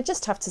on. I mean, I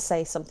just have to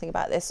say something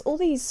about this. All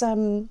these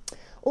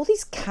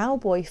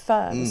cowboy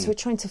firms who are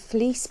trying to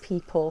fleece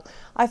people.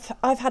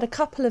 I've had a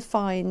couple of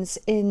fines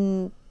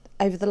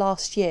over the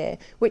last year,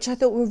 which I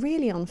thought were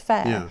really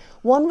unfair. Yeah.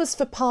 One was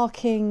for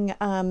parking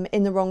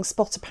in the wrong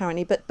spot,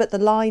 apparently, but the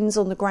lines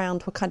on the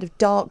ground were kind of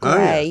dark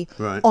grey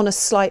right. on a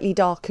slightly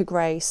darker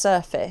grey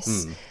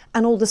surface.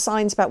 And all the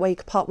signs about where you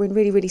could park were in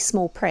really, really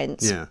small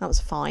print. Yeah. That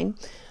was fine.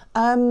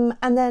 And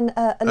then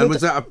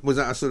was that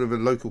a sort of a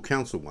local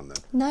council one then?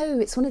 No,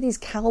 it's one of these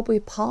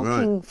cowboy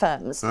parking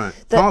firms. Right.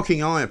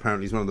 Parking Eye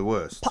apparently is one of the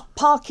worst.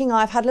 Parking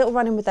Eye, I've had a little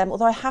run-in with them,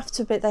 although I have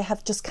to admit they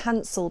have just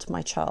cancelled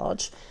my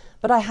charge.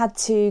 But I had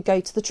to go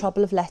to the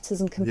trouble of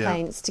letters and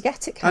complaints to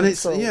get it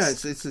cancelled. And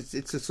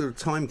it's a sort of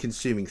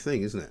time-consuming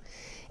thing, isn't it?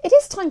 It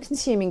is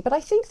time-consuming, but I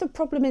think the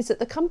problem is that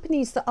the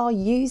companies that are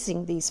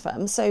using these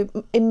firms, so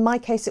in my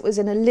case it was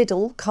in a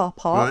Lidl car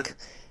park, right.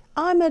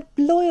 I'm a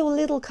loyal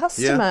Lidl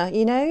customer,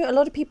 you know. A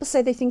lot of people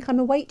say they think I'm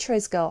a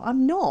Waitrose girl.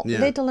 I'm not. Yeah.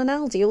 Lidl and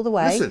Aldi all the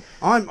way. Listen,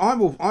 I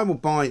will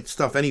buy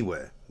stuff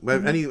anywhere.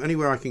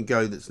 Anywhere I can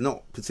go that's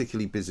not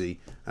particularly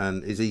busy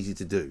and is easy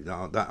to do,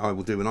 that I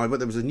will do. And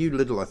there was a new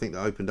Lidl, I think,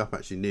 that opened up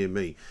actually near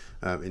me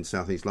in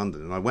southeast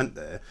London, and I went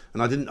there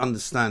and I didn't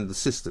understand the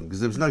system because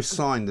there was no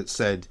sign that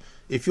said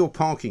if you're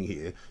parking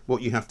here,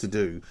 what you have to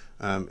do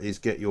is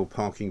get your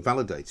parking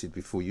validated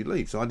before you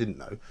leave. So I didn't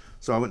know.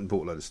 So I went and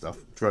bought a load of stuff,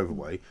 drove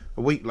away.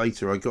 A week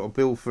later, I got a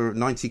bill for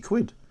 90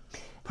 quid.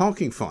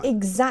 parking fine.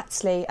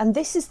 Exactly, and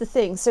this is the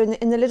thing. So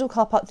in the little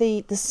car park,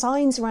 the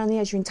signs around the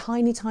edge are in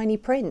tiny, tiny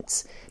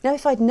print. Now,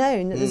 if I'd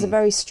known that there's a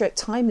very strict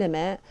time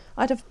limit,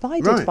 I'd have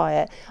abided by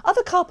it.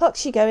 Other car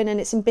parks you go in and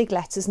it's in big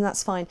letters and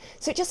that's fine.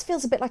 So it just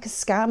feels a bit like a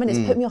scam, and it's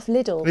put me off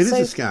Lidl. It is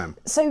a scam.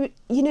 So,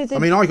 you know... I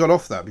mean, I got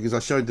off that because I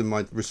showed them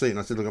my receipt and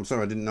I said, look, I'm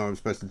sorry, I didn't know I was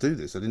supposed to do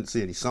this. I didn't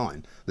see any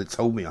sign that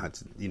told me I had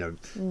to, you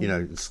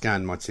know,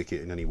 scan my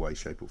ticket in any way,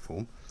 shape or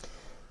form.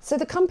 So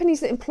the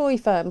companies that employ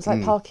firms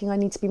like parking, I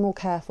need to be more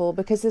careful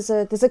because there's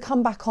a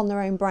comeback on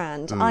their own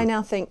brand. I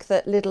now think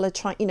that Lidl are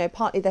trying, you know,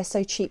 partly they're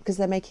so cheap because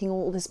they're making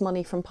all this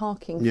money from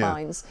parking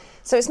fines.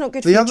 So it's not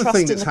good for you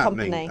trusting the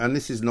company. Happening, and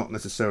this is not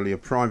necessarily a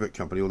private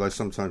company, although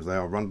sometimes they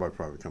are run by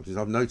private companies,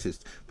 I've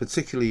noticed,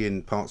 particularly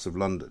in parts of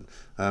London,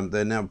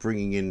 they're now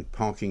bringing in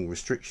parking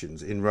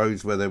restrictions in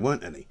roads where there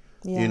weren't any.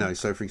 Yeah. You know,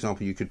 so for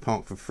example, you could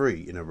park for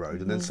free in a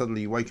road and then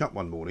suddenly you wake up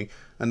one morning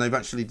and they've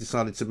actually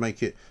decided to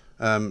make it,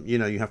 you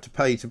know, you have to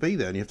pay to be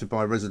there and you have to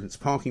buy a residence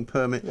parking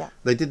permit. Yeah.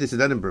 They did this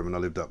at Edinburgh when I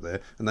lived up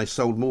there, and they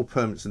sold more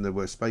permits than there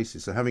were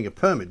spaces. So having a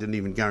permit didn't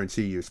even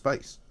guarantee you a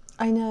space.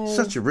 I know.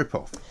 Such a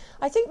rip-off.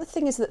 I think the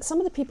thing is that some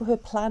of the people who are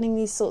planning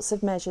these sorts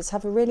of measures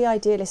have a really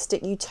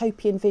idealistic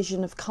utopian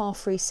vision of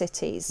car-free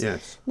cities.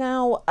 Yes.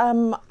 Now,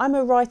 I'm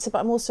a writer, but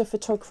I'm also a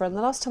photographer, and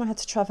the last time I had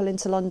to travel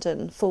into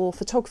London for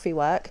photography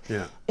work,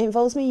 it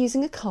involves me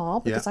using a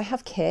car because I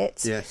have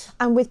kit. Yes.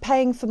 And with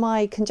paying for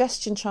my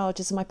congestion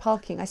charges and my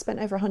parking, I spent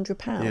over £100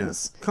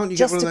 Can't you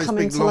just get one of to those come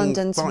big into long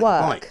London to work.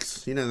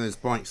 bikes? You know those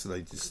bikes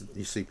that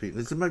you see people.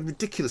 There's the most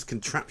ridiculous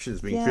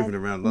contraptions being driven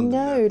around London.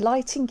 No, now.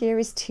 Lighting gear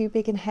is too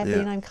big and heavy,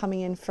 and I'm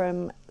coming in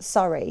from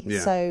Surrey,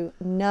 so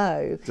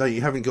no. So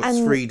you haven't got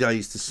 3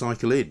 days to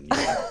cycle in.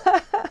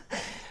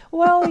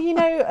 Well, you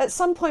know, at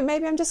some point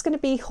maybe I'm just going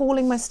to be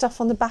hauling my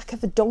stuff on the back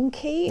of a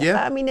donkey.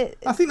 Yeah. I mean,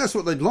 I think that's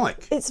what they'd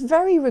like. It's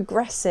very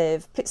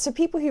regressive. So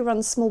people who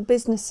run small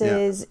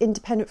businesses,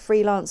 independent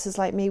freelancers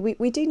like me,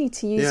 we do need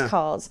to use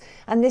cars.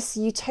 And this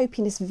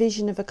utopianist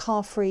vision of a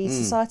car-free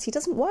society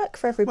doesn't work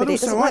for everybody.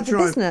 It doesn't work for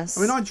business.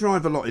 I mean, I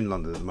drive a lot in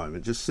London at the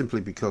moment, just simply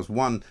because,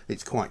 one,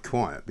 it's quite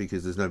quiet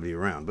because there's nobody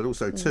around. But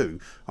also, two,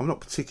 I'm not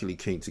particularly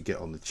keen to get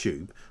on the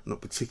tube. I'm not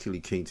particularly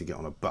keen to get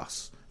on a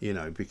bus. You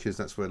know, because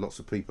that's where lots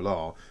of people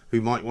are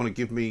who might want to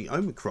give me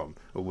Omicron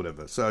or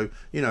whatever. So,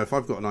 you know, if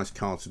I've got a nice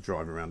car to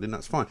drive around in,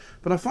 that's fine.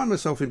 But I find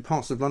myself in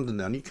parts of London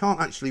now, and you can't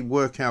actually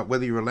work out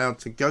whether you're allowed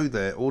to go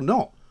there or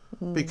not,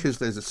 because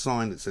there's a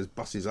sign that says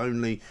buses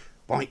only,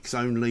 bikes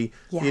only.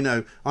 You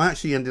know, I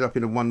actually ended up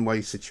in a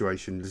one-way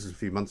situation. This is a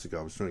few months ago.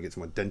 I was trying to get to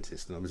my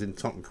dentist, and I was in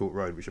Tottenham Court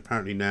Road, which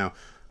apparently now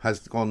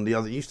has gone the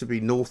other. It used to be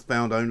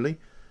northbound only.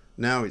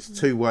 Now it's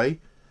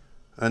two-way.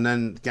 And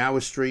then Gower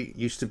Street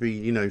used to be,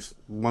 you know,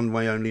 one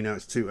way only, now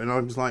it's two. And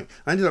I was like,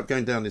 I ended up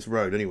going down this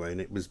road anyway,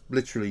 and it was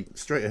literally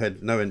straight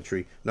ahead, no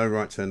entry, no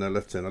right turn, no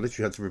left turn. I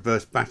literally had to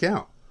reverse back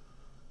out.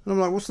 And I'm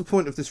like, what's the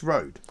point of this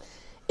road?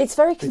 It's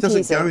very confusing.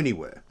 It doesn't go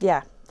anywhere.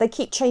 Yeah. They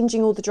keep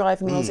changing all the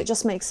driving rules. It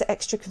just makes it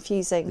extra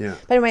confusing. Yeah.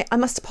 But anyway, I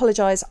must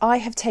apologise. I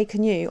have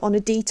taken you on a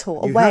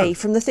detour away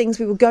from the things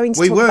we were going to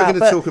talk about. We were going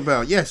to talk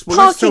about, yes. Well,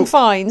 parking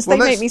fines, they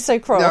make me so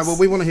cross. Yeah, well,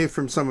 we want to hear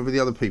from some of the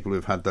other people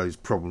who've had those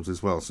problems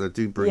as well. So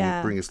do bring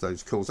us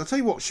those calls. I'll tell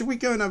you what, should we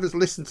go and have a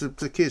listen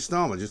to Keir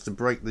Starmer just to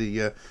break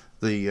the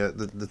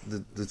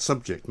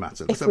subject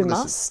matter? If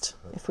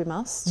we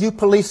must. New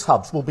police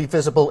hubs will be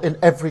visible in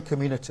every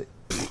community.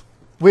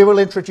 We will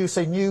introduce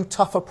a new,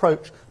 tough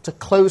approach to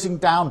closing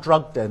down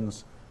drug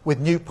dens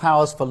with new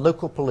powers for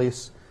local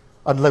police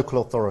and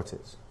local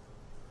authorities.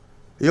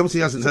 He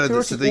obviously hasn't heard that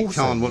Sadiq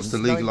Khan wants to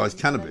legalise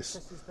cannabis.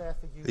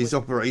 He's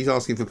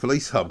asking for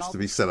police hubs to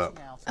be set up.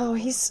 Oh,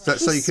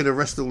 so you can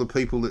arrest all the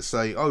people that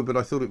say, "Oh, but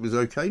I thought it was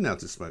okay now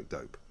to smoke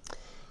dope."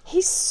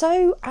 He's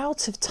so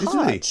out of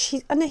touch.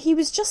 He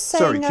was just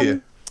saying.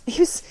 Sorry,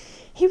 Keir.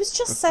 He was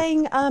just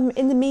saying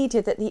in the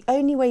media that the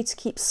only way to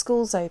keep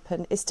schools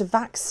open is to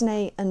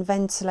vaccinate and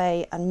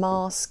ventilate and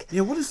mask.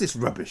 Yeah, what is this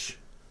rubbish?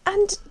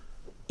 And,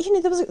 you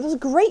know, there was a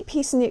great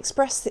piece in the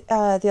Express the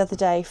other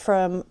day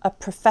from a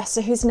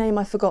professor whose name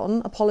I've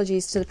forgotten,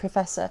 apologies to the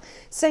professor,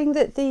 saying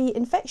that the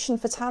infection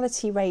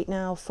fatality rate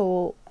now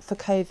for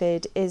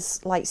COVID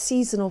is like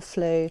seasonal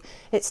flu.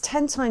 It's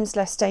 10 times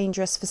less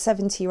dangerous for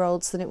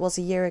 70-year-olds than it was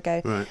a year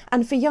ago. Right.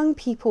 And for young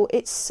people,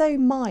 it's so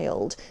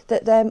mild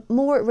that they're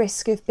more at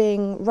risk of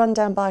being run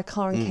down by a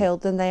car and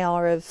killed than they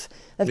are of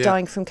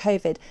dying from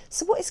COVID.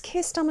 So what is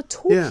Keir Starmer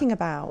talking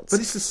about?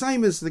 But it's the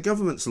same as the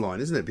government's line,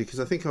 isn't it? Because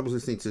I think I was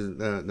listening to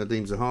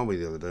Nadeem Zahawi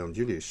the other day on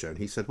Julia's show, and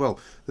he said, well,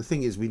 the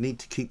thing is we need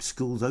to keep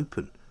schools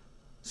open.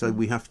 So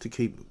we have to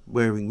keep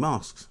wearing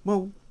masks.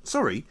 Well,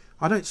 sorry,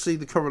 I don't see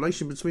the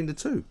correlation between the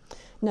two.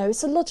 No,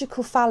 it's a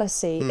logical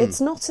fallacy. It's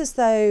not as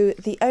though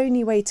the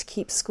only way to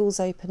keep schools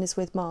open is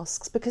with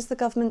masks, because the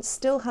government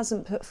still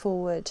hasn't put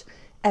forward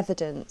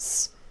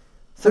evidence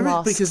for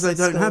masks. Because they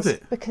don't have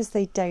it. Because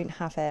they don't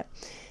have it.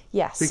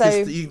 Yes.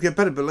 Because you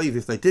better believe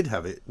if they did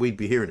have it, we'd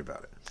be hearing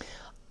about it.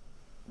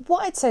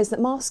 What I'd say is that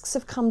masks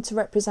have come to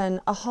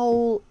represent a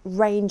whole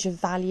range of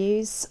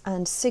values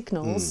and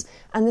signals,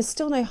 and there's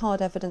still no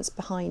hard evidence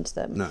behind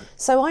them. No.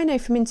 So I know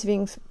from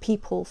interviewing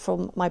people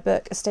from my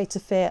book, A State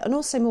of Fear, and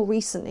also more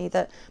recently,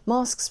 that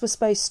masks were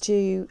supposed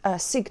to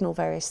signal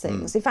various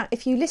things. In fact,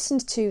 if you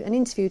listened to an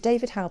interview with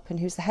David Halpin,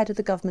 who's the head of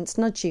the government's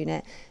nudge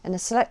unit in a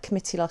select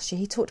committee last year,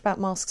 he talked about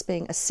masks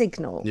being a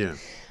signal. Yeah.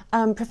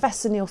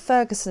 Professor Neil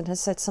Ferguson has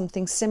said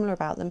something similar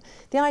about them.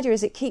 The idea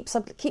is it keeps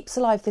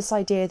alive this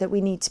idea that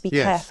we need to be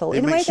careful.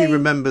 It makes you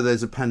remember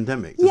there's a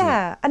pandemic, doesn't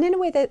it? And in a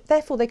way,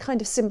 therefore, they kind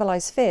of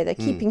symbolise fear. They're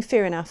keeping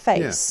fear in our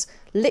face,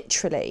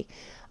 literally.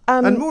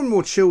 And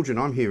more children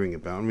I'm hearing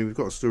about. I mean, we've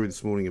got a story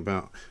this morning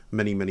about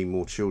many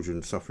more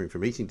children suffering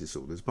from eating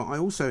disorders. But I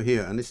also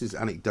hear, and this is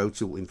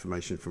anecdotal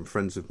information from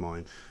friends of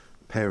mine,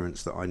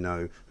 parents that I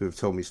know who have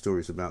told me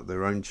stories about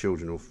their own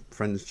children or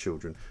friends'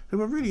 children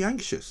who are really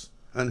anxious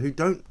and who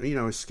don't,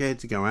 are scared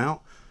to go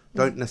out,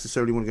 don't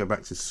necessarily want to go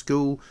back to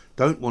school,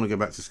 don't want to go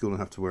back to school and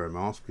have to wear a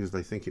mask because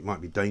they think it might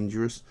be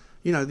dangerous.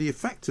 The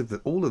effect of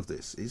all of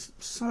this is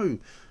so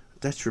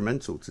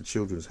detrimental to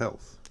children's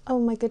health. Oh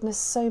my goodness,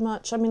 so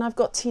much. I mean, I've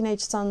got teenage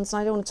sons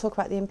and I don't want to talk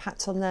about the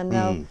impact on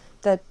them.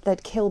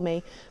 They'd kill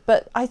me.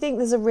 But I think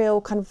there's a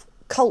real kind of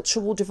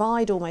cultural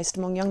divide almost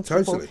among young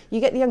people. Totally. You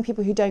get the young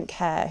people who don't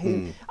care,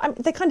 who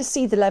they kind of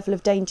see the level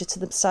of danger to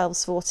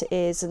themselves for what it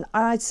is, and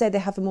I'd say they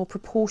have a more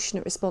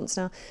proportionate response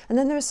now. And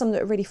then there are some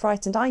that are really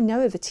frightened. I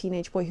know of a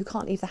teenage boy who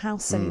can't leave the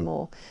house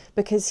anymore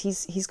because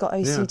he's got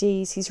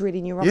OCDs. He's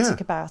really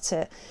neurotic about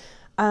it.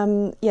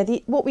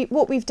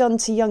 What we've done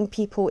to young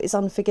people is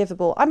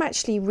unforgivable. I'm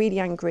actually really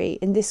angry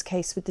in this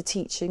case with the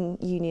teaching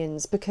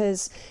unions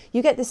because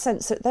you get this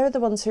sense that they're the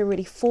ones who are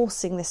really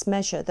forcing this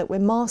measure that we're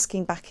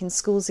masking back in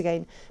schools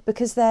again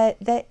because there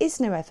is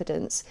no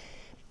evidence.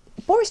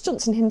 Boris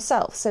Johnson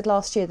himself said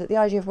last year that the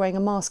idea of wearing a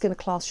mask in a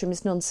classroom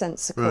is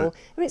nonsensical. Right.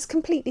 I mean, it's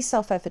completely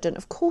self-evident.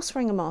 Of course,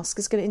 wearing a mask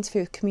is going to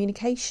interfere with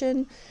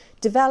communication,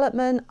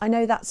 development. I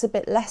know that's a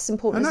bit less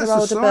important and as they're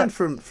older. And that's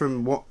aside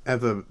from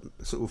whatever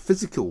sort of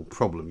physical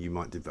problem you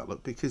might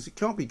develop, because it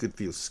can't be good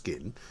for your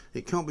skin.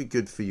 It can't be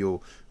good for your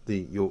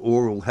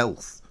oral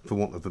health, for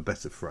want of a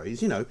better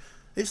phrase.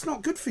 It's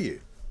not good for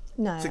you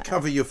to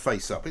cover your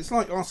face up. It's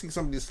like asking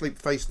somebody to sleep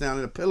face down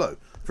in a pillow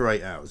for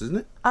 8 hours, isn't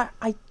it?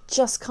 I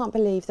just can't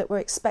believe that we're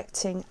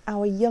expecting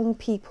our young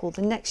people,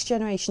 the next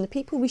generation, the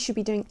people we should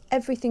be doing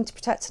everything to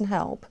protect and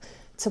help,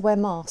 to wear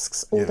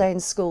masks all day in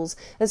schools.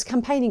 There's a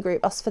campaigning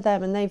group, Us for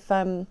Them, and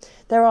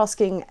they're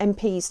asking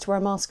MPs to wear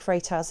a mask for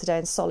 8 hours a day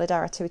in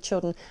solidarity with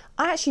children.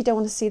 I actually don't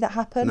want to see that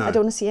happen. No. I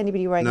don't want to see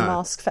anybody wearing a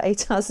mask for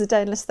 8 hours a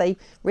day unless they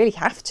really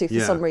have to for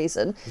some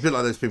reason. It's a bit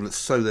like those people that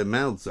sew their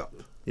mouths up.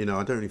 I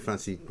don't really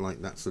fancy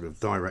like that sort of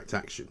direct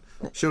action.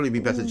 Surely it'd be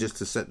better just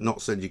to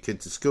not send your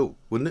kid to school,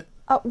 wouldn't it?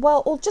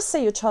 Or just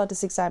say your child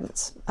is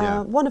exempt.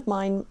 One of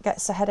mine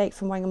gets a headache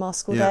from wearing a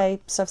mask all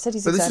day, so I've said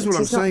he's exempt. But this is what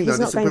I'm saying, he's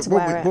not going to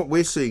wear it. What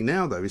we're seeing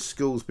now, though, is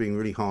schools being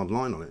really hard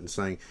line on it and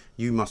saying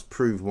you must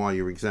prove why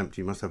you're exempt.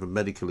 You must have a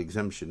medical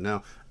exemption.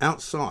 Now,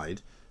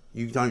 outside,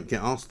 you don't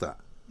get asked that.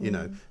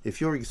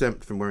 If you're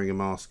exempt from wearing a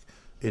mask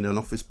in an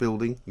office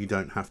building, you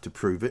don't have to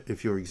prove it.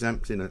 If you're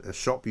exempt in a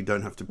shop, you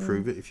don't have to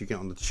prove it. If you get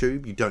on the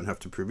tube, you don't have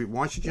to prove it.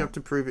 Why should you have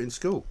to prove it in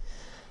school?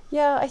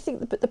 Yeah, I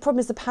think the problem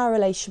is the power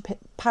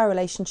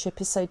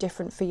relationship is so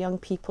different for young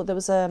people. There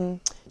was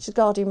she's a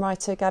Guardian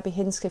writer, Gabby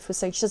Hinscliffe, was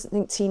saying she doesn't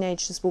think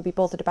teenagers will be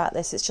bothered about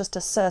this. It's just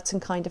a certain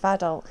kind of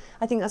adult.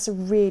 I think that's a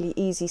really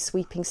easy,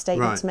 sweeping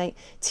statement to make.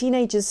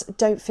 Teenagers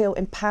don't feel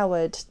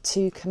empowered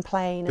to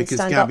complain and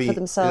stand up for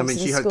themselves in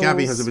schools.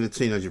 Gabby has been a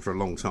teenager for a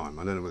long time.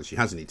 I don't know whether she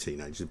has any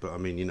teenagers, but I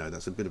mean,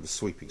 that's a bit of a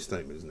sweeping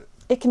statement, isn't it?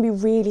 It can be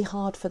really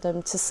hard for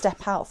them to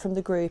step out from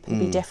the group and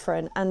be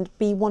different and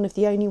be one of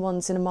the only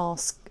ones in a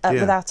mask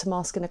without a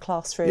mask in a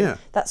classroom. Yeah.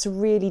 That's a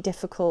really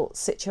difficult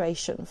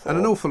situation for and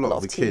an awful lot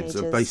of the teenagers.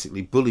 Kids are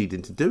basically bullied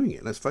into doing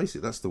it. Let's face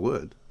it, that's the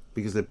word,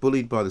 because they're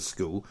bullied by the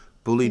school,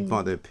 bullied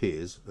by their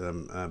peers,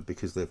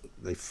 because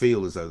they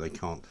feel as though they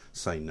can't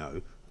say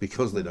no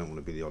because they don't want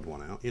to be the odd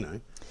one out.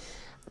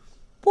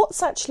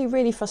 What's actually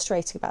really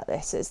frustrating about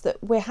this is that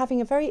we're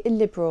having a very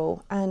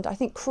illiberal and I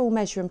think cruel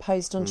measure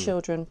imposed on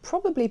children,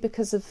 probably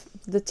because of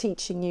the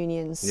teaching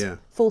unions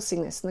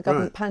forcing this and the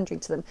government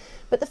pandering to them.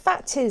 But the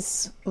fact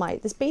is,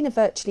 Mike, there's been a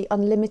virtually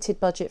unlimited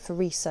budget for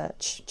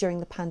research during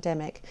the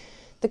pandemic.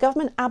 The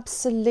government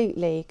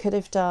absolutely could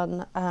have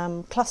done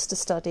cluster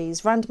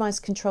studies,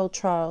 randomised controlled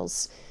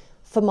trials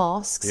for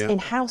masks in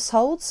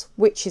households,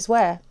 which is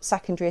where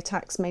secondary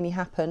attacks mainly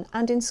happen,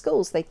 and in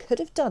schools. They could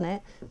have done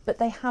it, but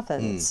they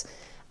haven't.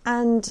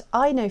 And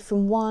I know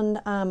from one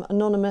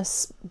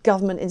anonymous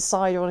government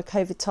insider on a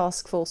COVID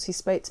task force who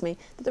spoke to me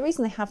that the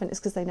reason they haven't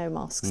is because they know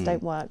masks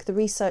don't work. The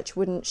research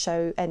wouldn't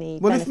show any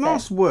benefit. If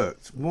masks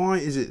worked, why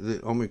is it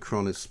that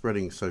Omicron is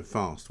spreading so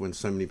fast when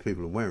so many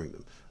people are wearing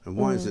them? And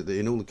why is it that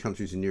in all the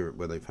countries in Europe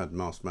where they've had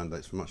mask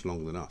mandates for much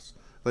longer than us,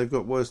 they've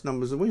got worse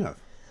numbers than we have?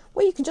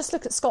 Well, you can just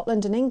look at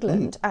Scotland and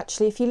England,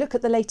 actually. If you look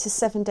at the latest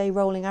 7-day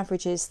rolling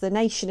averages, the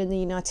nation in the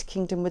United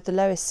Kingdom with the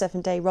lowest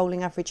 7-day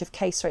rolling average of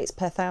case rates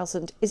per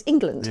 1,000 is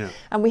England. Yeah.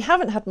 And we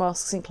haven't had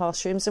masks in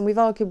classrooms, and we've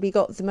arguably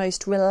got the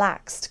most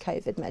relaxed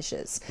COVID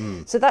measures.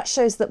 So that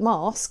shows that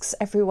masks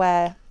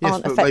everywhere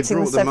aren't affecting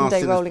the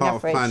 7-day rolling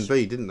average. Yes, but they brought the mask in as part of Plan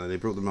B, didn't they? They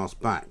brought the mask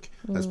back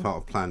as part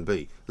of Plan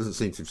B. Doesn't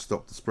seem to have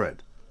stopped the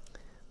spread.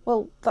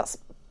 Well, that's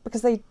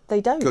because they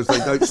don't. Because they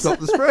don't stop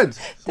the spread.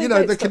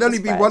 There can only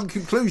be one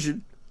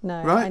conclusion.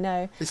 No, right? I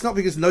know. It's not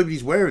because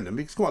nobody's wearing them,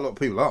 because quite a lot of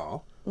people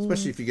are,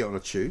 especially if you get on a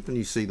tube and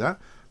you see that.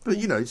 But,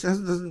 it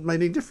doesn't make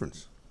any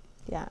difference.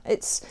 Yeah,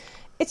 it's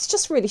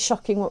just really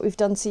shocking what we've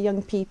done to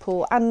young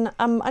people. And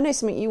I know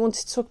something you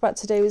wanted to talk about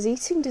today was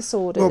eating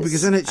disorders. Well,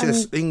 because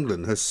NHS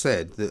England has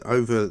said that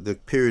over the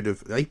period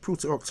of April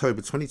to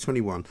October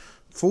 2021,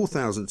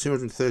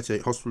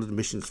 4,238 hospital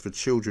admissions for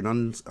children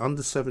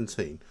under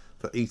 17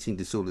 for eating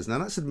disorders. Now,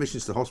 that's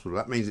admissions to hospital.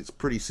 That means it's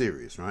pretty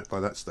serious, right,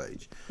 by that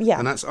stage. Yeah.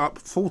 And that's up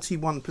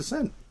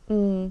 41%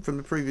 from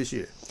the previous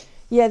year.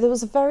 Yeah, there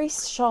was a very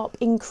sharp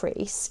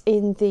increase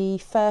in the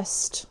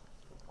first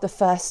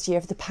year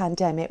of the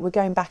pandemic. We're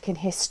going back in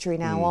history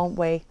now, aren't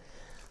we?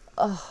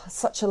 Oh,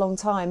 such a long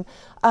time.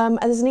 And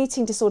there's an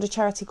eating disorder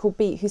charity called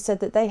Beat who said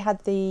that they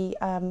had the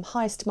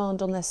highest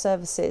demand on their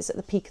services at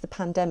the peak of the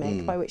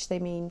pandemic, by which they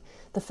mean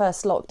the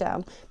first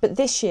lockdown. But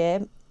this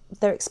year,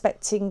 they're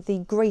expecting the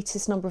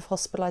greatest number of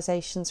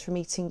hospitalisations from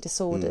eating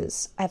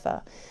disorders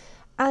ever.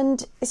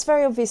 And it's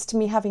very obvious to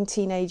me, having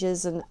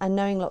teenagers and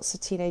knowing lots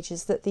of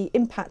teenagers, that the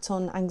impact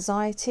on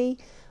anxiety,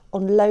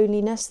 on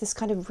loneliness, this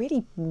kind of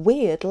really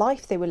weird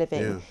life they were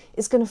living,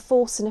 is going to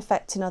force an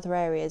effect in other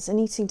areas. And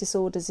eating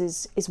disorders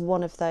is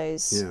one of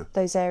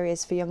those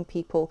areas for young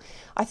people.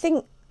 I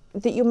think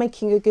that you're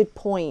making a good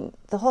point.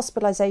 The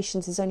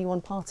hospitalisations is only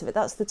one part of it.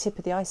 That's the tip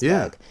of the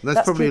iceberg. Yeah,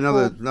 that's probably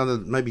another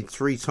maybe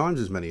 3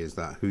 times as many as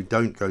that who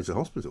don't go to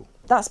hospital.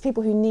 That's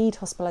people who need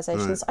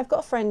hospitalisations. Right. I've got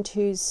a friend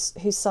whose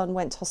son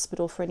went to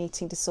hospital for an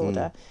eating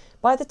disorder.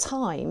 By the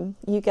time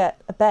you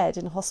get a bed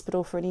in a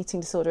hospital for an eating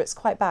disorder, it's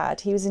quite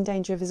bad. He was in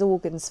danger of his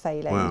organs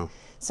failing. Wow.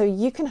 So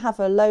you can have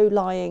a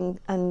low-lying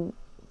and,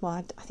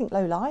 well, I think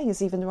low-lying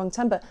is even the wrong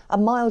term, but a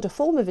milder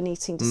form of an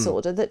eating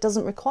disorder that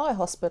doesn't require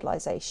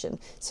hospitalisation.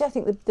 So I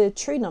think the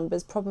true number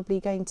is probably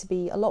going to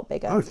be a lot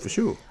bigger. Oh, for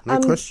sure. No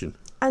question.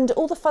 And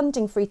all the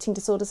funding for eating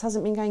disorders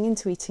hasn't been going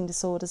into eating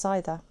disorders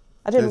either.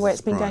 I don't know where it's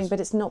been going, but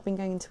it's not been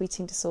going into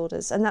eating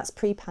disorders, and that's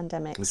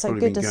pre-pandemic. It's so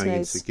probably been goodness going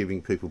knows. into giving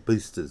people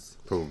boosters,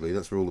 probably.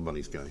 That's where all the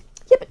money's going.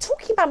 Yeah, but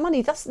talking about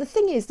money, that's the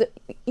thing, is that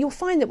you'll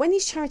find that when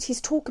these charities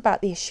talk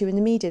about the issue in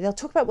the media, they'll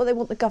talk about what they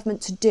want the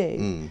government to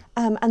do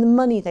and the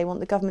money they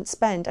want the government to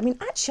spend. I mean,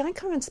 actually, I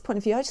come around to the point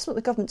of view, I just want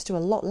the government to do a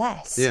lot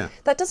less. Yeah.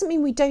 That doesn't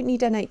mean we don't need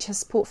NHS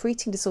support for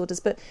eating disorders,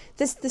 but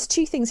there's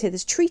 2 things here.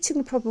 There's treating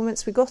the problem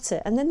once we got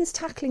it, and then there's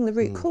tackling the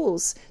root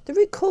cause. The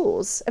root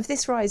cause of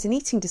this rise in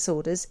eating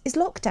disorders is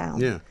lockdown.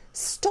 Yeah.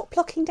 Stop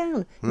locking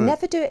down.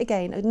 Never do it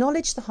again.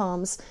 Acknowledge the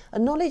harms.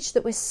 Acknowledge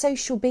that we're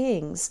social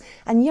beings.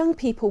 And young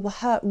people were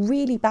hurt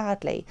really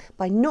badly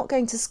by not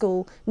going to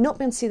school, not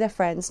being able to see their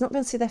friends, not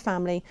being able to see their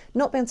family,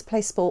 not being able to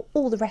play sport,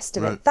 all the rest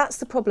of it. That's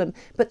the problem.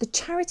 But the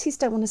charities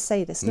don't want to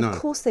say this. And of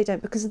course they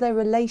don't, because of their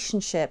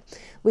relationship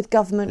with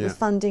government, with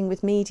funding,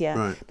 with media.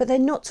 Right. But they're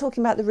not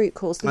talking about the root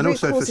cause. The And root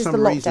also, cause for is some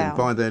the reason, lockdown.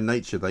 by their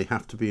nature, they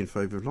have to be in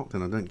favour of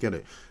lockdown. I don't get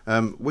it.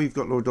 We've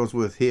got Laura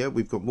Dosworth here.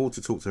 We've got more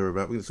to talk to her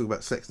about. We're going to talk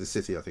about Sex and the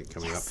City, I think,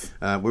 coming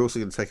up. We're also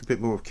going to take a bit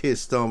more of Keir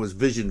Starmer's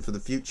vision for the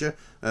future,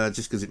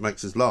 just because it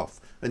makes us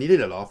laugh. And you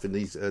need a laugh in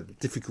these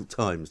difficult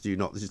times, do you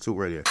not? This is Talk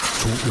Radio.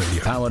 Talk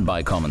Radio. Powered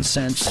by common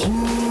sense,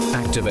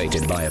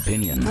 activated by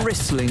opinion.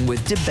 Bristling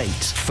with debate.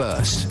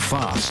 First,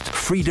 fast,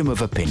 freedom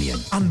of opinion.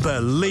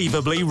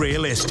 Unbelievably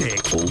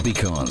realistic. All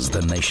because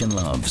the nation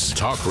loves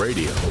Talk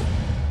Radio.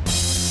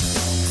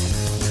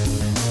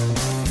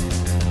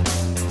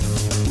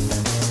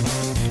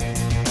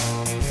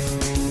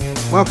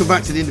 Welcome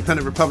back to the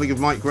Independent Republic of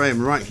Mike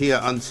Graham, right here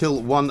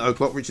until 1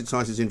 o'clock. Richard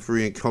Tice is in for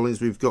Ian Collins.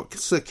 We've got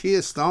Sir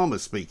Keir Starmer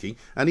speaking,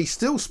 and he's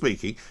still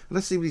speaking.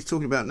 Let's see what he's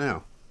talking about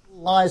now.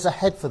 Lies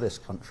ahead for this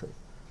country,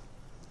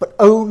 but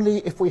only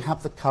if we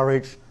have the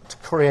courage to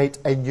create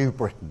a new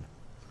Britain.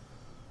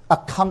 A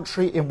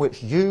country in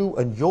which you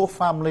and your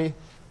family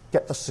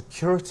get the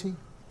security,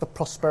 the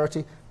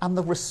prosperity, and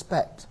the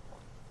respect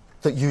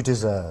that you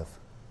deserve.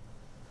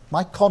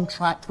 My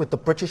contract with the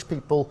British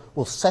people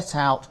will set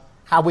out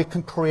how we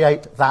can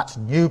create that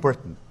new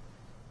Britain.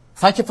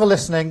 Thank you for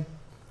listening,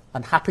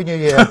 and Happy New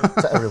Year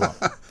to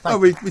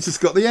everyone. We just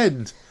got the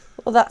end.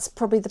 Well, that's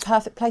probably the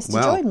perfect place to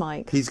join,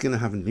 Mike. He's going to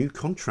have a new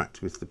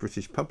contract with the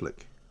British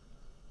public.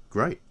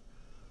 Great.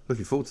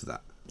 Looking forward to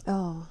that.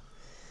 Oh,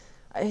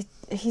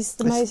 he's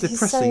the It's most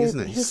depressing, isn't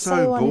it? He's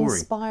so boring.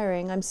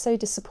 uninspiring. I'm so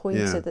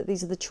disappointed that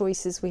these are the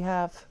choices we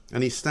have.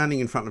 And he's standing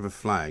in front of a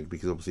flag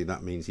because obviously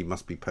that means he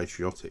must be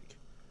patriotic.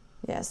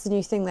 Yeah, it's the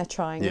new thing they're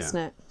trying, isn't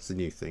it? It's the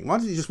new thing. Why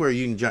don't you just wear a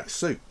Union Jack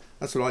suit?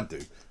 That's what I'd do.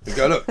 And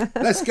go, look,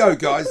 let's go,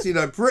 guys. You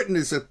know, Britain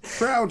is a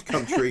proud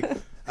country,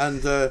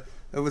 and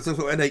with some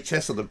sort of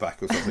NHS on the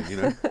back or something, you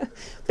know.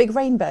 Big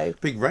rainbow.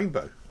 Big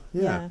rainbow.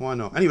 Yeah, why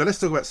not? Anyway, let's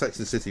talk about Sex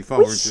and the City.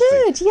 We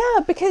should, yeah,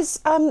 because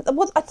I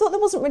thought there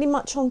wasn't really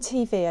much on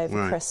TV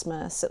over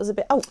Christmas. It was a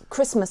bit... Oh,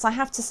 Christmas, I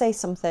have to say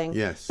something.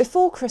 Yes.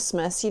 Before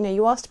Christmas,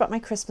 you asked about my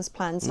Christmas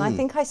plans, and I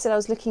think I said I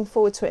was looking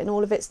forward to it in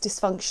all of its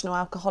dysfunctional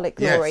alcoholic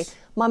glory. Yes.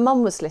 My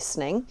mum was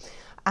listening,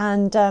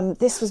 and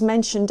this was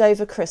mentioned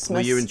over Christmas.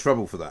 Were you in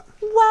trouble for that?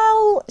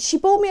 Well, she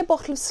bought me a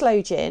bottle of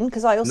sloe gin,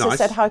 because I also Nice.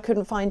 said how I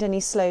couldn't find any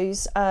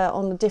sloes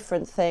on a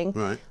different thing.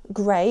 Right.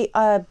 Great.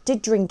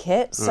 Did drink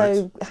it,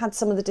 so had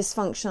some of the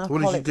dysfunctional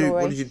alcoholic glory.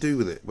 What did you do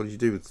with it? What did you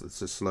do with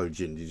the sloe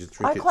gin? Did you just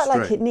drink it I quite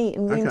straight? like it neat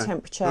and room Okay.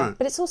 temperature, Right.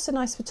 but it's also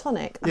nice for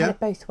tonic. I had it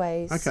both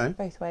ways. Okay.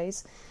 Both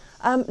ways.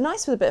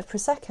 Nice with a bit of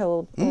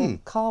Prosecco or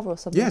Cava or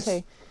something Yes.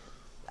 too.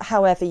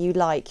 However you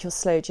like, your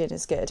sloe gin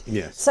is good.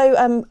 Yes.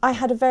 So I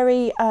had a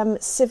very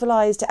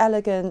civilised,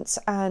 elegant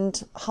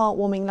and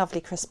heartwarming,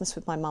 lovely Christmas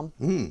with my mum.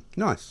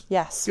 Nice.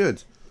 Yes.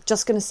 Good.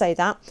 Just going to say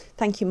that.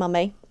 Thank you,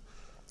 Mummy.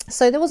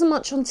 So there wasn't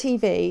much on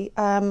TV,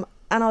 and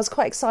I was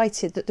quite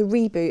excited that the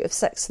reboot of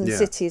Sex and the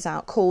City is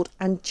out, called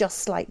And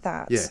Just Like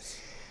That. Yes.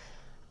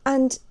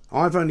 And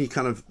I've only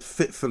kind of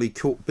fitfully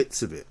caught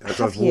bits of it as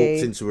Have I've walked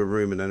you? into a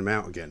room and then I'm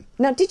out again.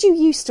 now, did you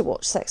used to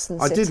watch Sex and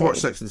the I City? did watch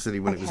Sex and the City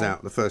when it was Okay.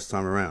 out the first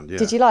time around. Yeah.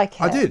 Did you like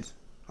it? I did.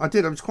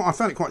 I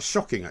found it quite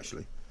shocking,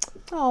 actually.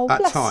 Oh, at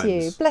bless times.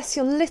 you. Bless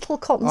your little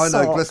cotton I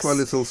socks. know, bless my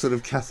little sort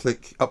of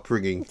Catholic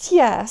upbringing.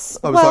 Yes.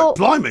 I was well, like,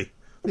 blimey!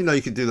 I didn't know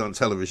you could do that on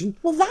television.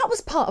 well, that was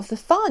part of the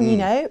fun,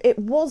 It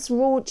was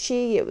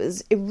raunchy, it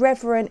was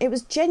irreverent, it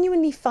was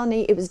genuinely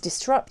funny, it was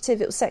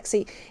disruptive, it was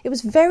sexy. It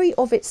was very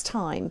of its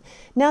time.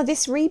 Now,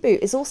 this reboot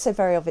is also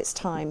very of its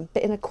time,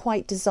 but in a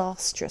quite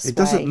disastrous way. It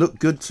doesn't look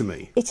good to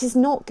me. It is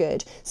not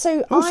good.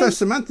 So Also,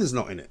 Samantha's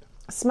not in it,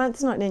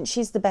 Samantha's not in it.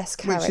 She's the best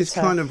character. which is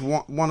kind of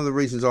one of the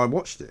reasons I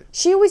watched it.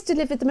 She always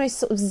delivered the most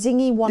sort of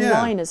zingy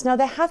one-liners. Now,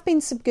 there have been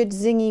some good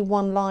zingy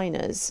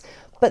one-liners,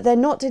 but they're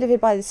not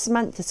delivered by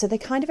Samantha, so they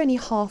kind of only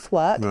half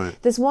work. Right.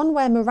 There's one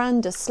where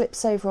Miranda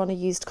slips over on a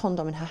used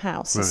condom in her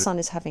house. Her Right. son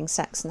is having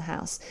sex in the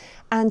house.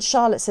 And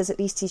Charlotte says at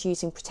least he's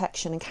using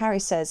protection. And Carrie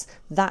says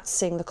that's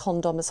seeing the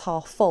condom as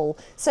half full.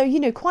 So,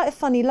 quite a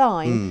funny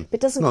line, but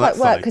it doesn't Not quite that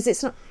work funny. because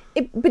it's not...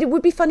 but it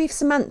would be funny if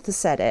Samantha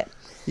said it.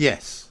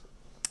 Yes.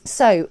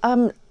 So,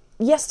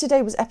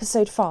 yesterday was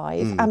episode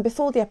 5, and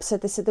before the episode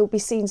they said there would be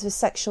scenes of a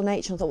sexual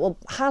nature. And I thought, well,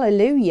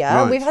 hallelujah,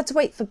 Right. we've had to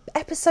wait for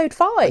episode Do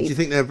 5. you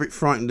think they're a bit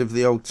frightened of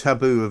the old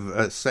taboo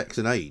of sex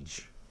and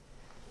age?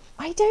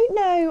 I don't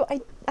know.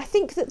 I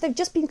think that they've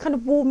just been kind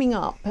of warming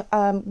up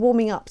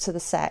to the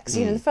sex.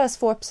 The first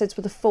 4 episodes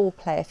were the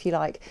foreplay, if you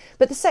like.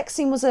 But the sex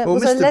scene was a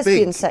Mr.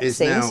 lesbian Big sex is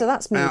scene, now so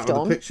that's moved out of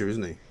on. the picture,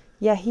 isn't he?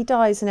 Yeah, he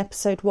dies in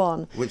episode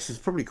 1. Which is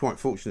probably quite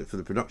fortunate for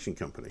the production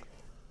company,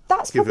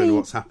 That's given probably...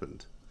 what's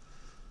happened.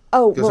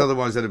 Oh, Because well,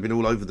 otherwise they'd have been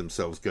all over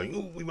themselves going,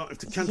 oh, we might have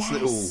to cancel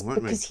it all, won't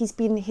we? because he's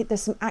been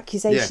there's some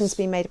accusations Yes.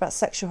 being made about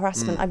sexual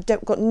harassment. I've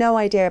got no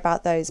idea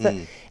about those, but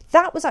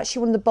that was actually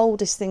one of the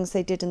boldest things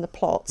they did in the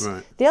plot.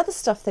 Right. The other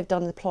stuff they've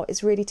done in the plot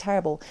is really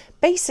terrible.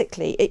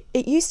 Basically,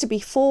 it used to be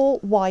 4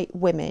 white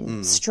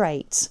women,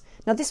 straight.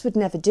 Now, this would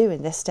never do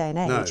in this day and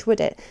age, No. would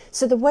it?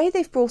 So the way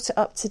they've brought it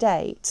up to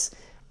date,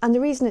 and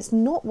the reason it's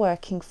not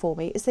working for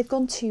me, is they've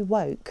gone too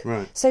woke.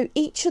 Right. So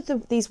each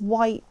of these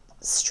white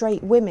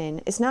straight women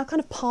is now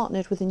kind of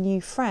partnered with a new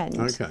friend.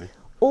 Okay.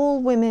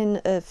 All women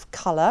of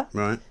colour.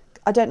 Right.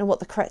 I don't know what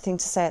the correct thing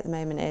to say at the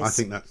moment is. I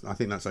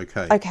think that's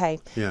okay. Okay.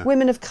 Yeah.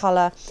 Women of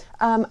colour,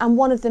 and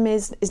one of them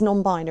is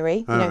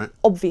non-binary. Right.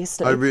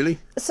 Obviously. Oh, really?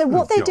 So Oh,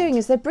 what they're God. doing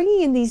is they're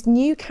bringing in these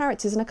new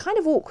characters in a kind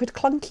of awkward,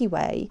 clunky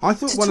way. I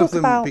thought to one of talk them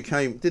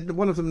about... did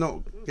one of them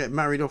not get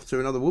married off to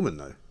another woman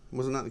though?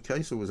 Wasn't that the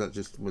case, or was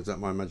that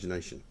my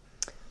imagination?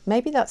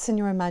 Maybe that's in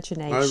your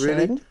imagination. Oh,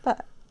 really?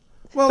 But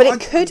Well, it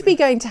could be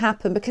going to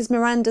happen because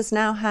Miranda's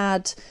now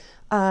had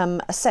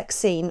a sex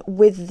scene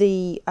with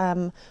the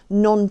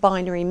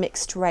non-binary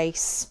mixed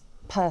race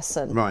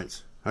person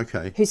Right.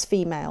 Okay. who's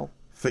female.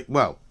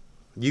 Well,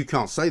 you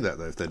can't say that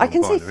though if they're I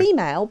can say non-binary.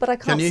 female, but I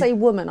can't you? say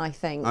woman, I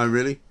think. Oh,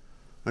 really?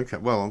 Okay.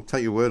 Well, I'll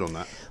take your word on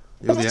that.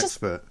 You're the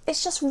expert.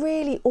 It's just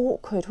really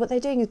awkward. What they're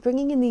doing is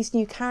bringing in these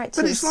new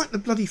characters. But it's like the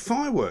bloody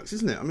fireworks,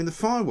 isn't it? I mean, the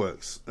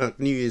fireworks at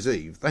New Year's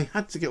Eve, they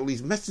had to get all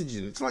these messages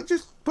in. It's like,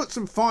 just put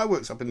some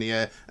fireworks up in the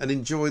air and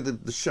enjoy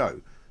the show.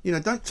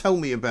 Don't tell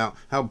me about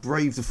how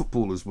brave the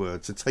footballers were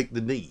to take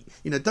the knee.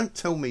 Don't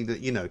tell me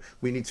that,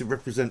 we need to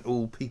represent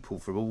all people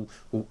from all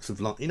walks of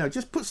life.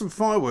 Just put some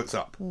fireworks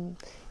up.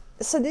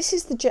 So this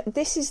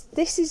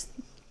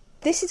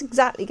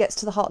exactly gets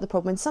to the heart of the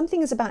problem. When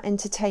something is about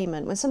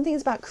entertainment, when something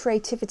is about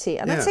creativity,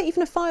 and I'd say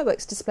even a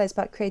fireworks display is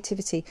about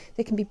creativity,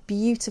 they can be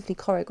beautifully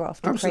choreographed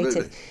and Absolutely.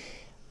 creative.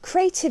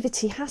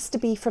 Creativity has to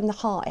be from the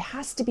heart. It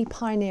has to be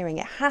pioneering.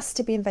 It has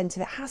to be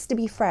inventive. It has to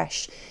be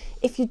fresh.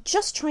 If you're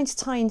just trying to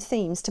tie in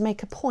themes to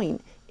make a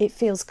point, it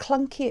feels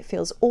clunky. It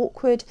feels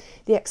awkward.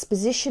 The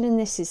exposition in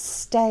this is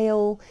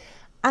stale.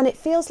 And it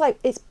feels like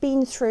it's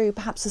been through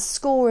perhaps a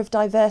score of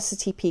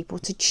diversity people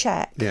to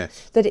check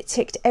that it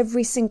ticked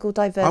every single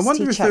diversity checkbox. I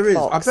wonder if there is.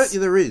 I bet you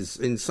there is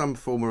in some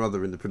form or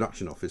other in the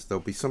production office.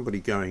 There'll be somebody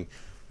going,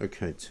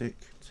 okay, tick,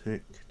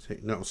 tick, tick.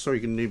 No, sorry,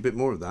 you're going to need a bit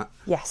more of that.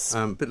 Yes.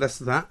 A bit less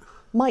of that.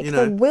 Mike,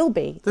 there will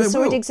be. This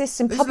already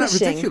exists in Isn't that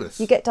publishing. ridiculous?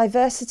 You get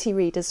diversity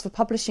readers for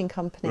publishing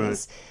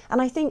companies. Right.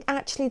 And I think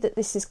actually that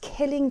this is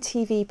killing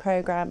TV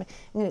programming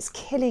and it's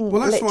killing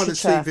Well, that's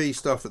literature. why the TV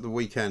stuff at the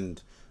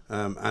weekend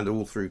and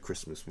all through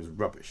Christmas was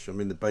rubbish. I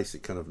mean, the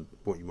basic kind of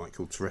what you might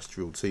call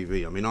terrestrial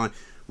TV. I mean, I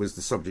was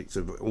the subject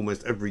of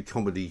almost every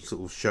comedy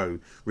sort of show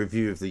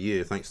review of the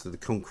year, thanks to the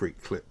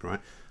Concrete clip, right?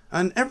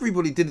 And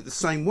everybody did it the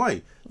same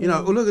way. You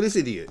know, oh, look at this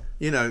idiot.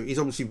 You know, he's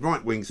obviously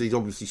right-wing, so he's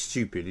obviously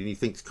stupid, and he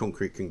thinks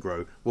concrete can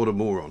grow. What a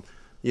moron.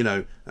 You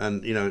know,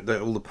 and, you know,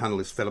 all the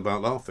panellists fell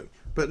about laughing.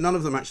 But none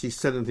of them actually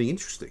said anything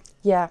interesting.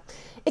 Yeah.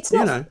 It's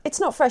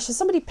not fresh. If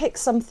somebody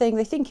picks something,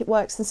 they think it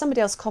works, and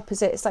somebody else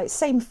copies it, it's like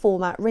same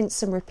format,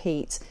 rinse and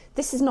repeat.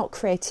 This is not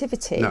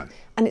creativity. No.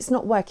 And it's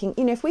not working.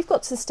 You know, if we've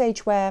got to the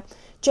stage where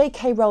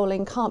J.K.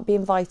 Rowling can't be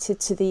invited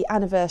to the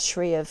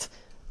anniversary of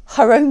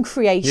her own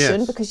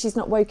creation because she's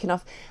not woke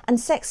enough, and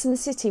Sex and the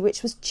City,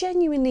 which was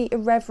genuinely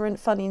irreverent,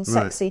 funny and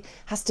sexy,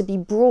 has to be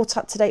brought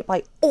up to date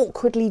by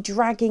awkwardly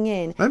dragging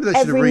in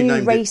every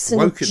new race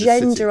and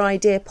gender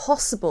idea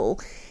possible,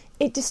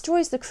 it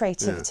destroys the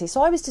creativity.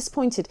 So I was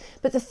disappointed.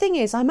 But the thing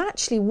is, I'm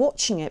actually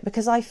watching it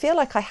because I feel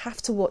like I have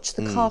to watch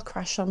the car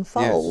crash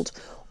unfold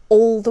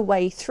all the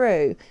way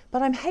through,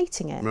 but I'm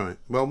hating it. Right.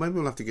 Well, maybe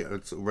we'll have to get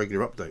a sort of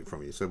regular update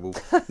from you. So we'll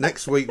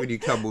next week when you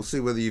come, we'll see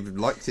whether you've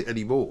liked it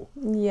any more.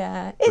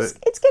 Yeah,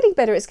 it's getting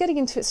better. It's getting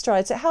into its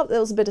strides. It helped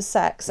there was a bit of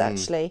sex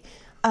actually,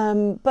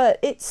 but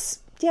it's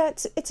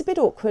a bit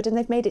awkward, and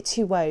they've made it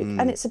too woke,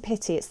 and it's a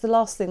pity. It's the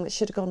last thing that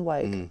should have gone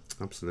woke.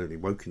 Absolutely,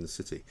 woke in the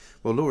city.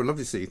 Well, Laura,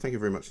 lovely to see you. Thank you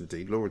very much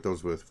indeed. Laura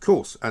Dodsworth, of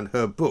course, and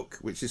her book,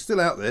 which is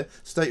still out there,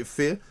 State of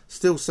Fear,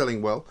 still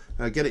selling well.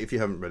 Get it if you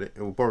haven't read it,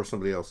 or borrow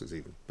somebody else's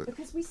even. But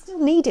because we still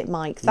need it,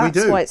 Mike.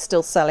 That's why it's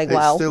still selling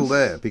well. It's still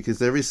there, because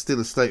there is still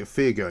a state of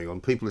fear going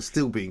on. People are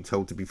still being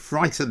told to be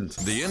frightened.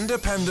 The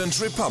Independent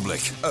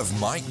Republic of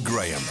Mike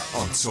Graham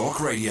on Talk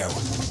Radio.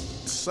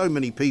 So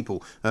many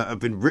people have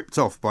been ripped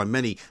off by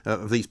many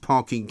of these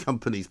parking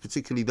companies,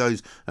 particularly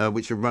those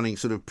which are running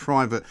sort of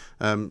private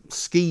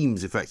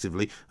schemes,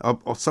 effectively,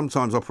 or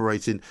sometimes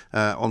operating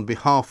on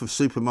behalf of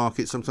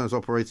supermarkets, sometimes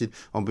operated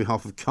on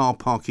behalf of car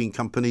parking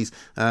companies.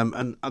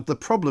 And the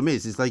problem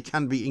is they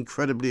can be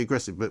incredibly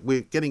aggressive. But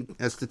we're getting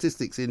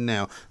statistics in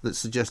now that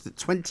suggest that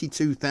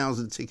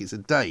 22,000 tickets a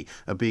day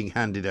are being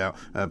handed out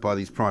by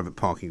these private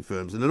parking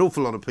firms. And an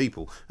awful lot of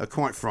people are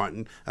quite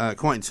frightened,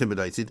 quite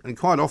intimidated, and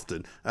quite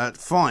often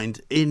find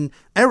in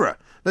error.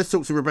 Let's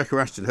talk to Rebecca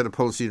Ashton, Head of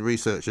Policy and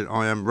Research at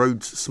I Am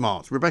Road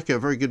Smart. Rebecca,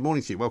 very good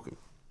morning to you. Welcome.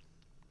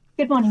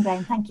 Good morning,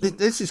 Graham. Thank you.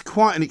 This is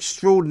quite an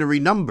extraordinary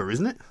number,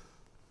 isn't it?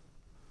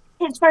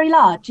 It's very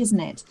large, isn't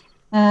it?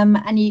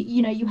 And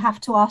you have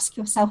to ask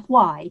yourself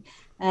why.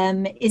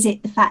 Is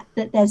it the fact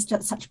that there's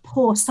just such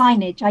poor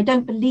signage? I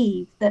don't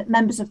believe that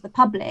members of the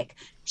public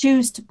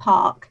choose to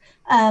park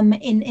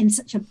in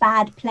such a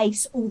bad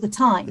place all the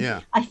time.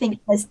 Yeah. I think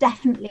there's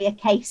definitely a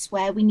case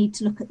where we need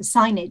to look at the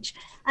signage.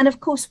 And of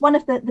course, one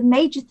of the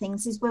major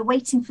things is we're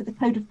waiting for the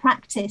code of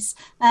practice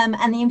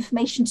and the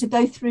information to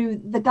go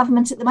through the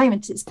government at the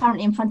moment. It's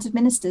currently in front of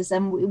ministers,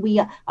 and we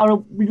are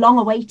long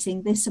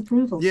awaiting this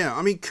approval. Yeah,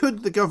 I mean,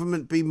 could the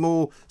government be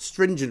more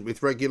stringent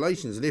with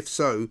regulations? And if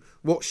so,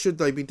 what should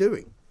they be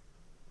doing?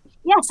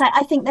 Yes,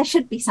 I think there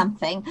should be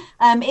something.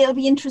 It'll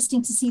be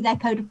interesting to see their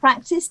code of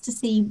practice, to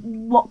see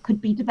what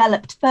could be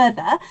developed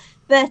further.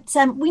 But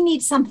we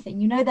need something.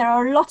 You know, there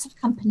are a lot of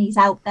companies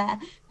out there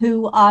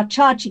who are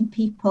charging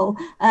people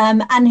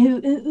and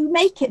who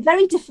make it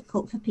very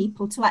difficult for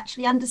people to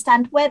actually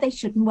understand where they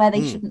should and where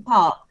they shouldn't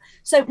park.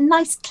 So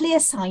nice, clear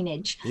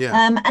signage,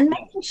 and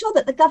making sure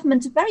that the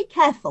government are very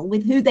careful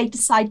with who they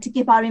decide to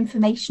give our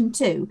information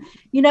to.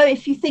 You know,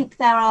 if you think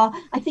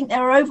I think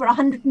there are over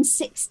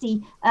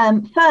 160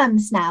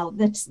 firms now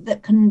that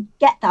can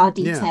get our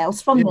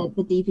details from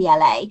the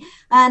DVLA.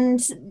 And,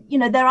 you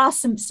know, there are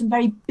some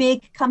very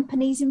big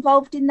companies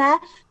involved in there.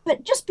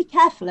 But just be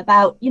careful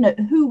about, you know,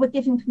 who we're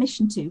giving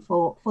permission to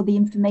for the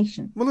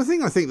information. Well, the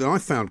thing I think that I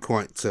found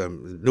quite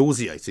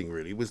nauseating,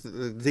 really, was that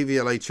the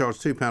DVLA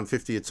charged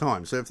 £2.50 a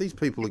time. So if these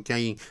people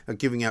are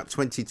giving out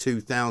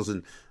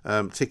 22,000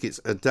 tickets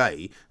a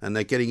day, and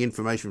they're getting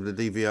information from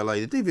the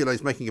DVLA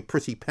is making a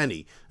pretty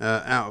penny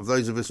out of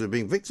those of us who are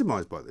being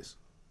victimised by this.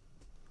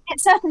 It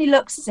certainly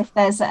looks as if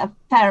there's a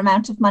fair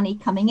amount of money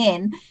coming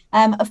in.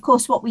 Of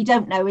course, what we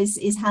don't know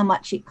is how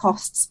much it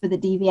costs for the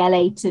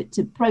DVLA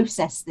to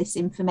process this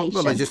information.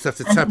 Well, they just have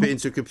to tap it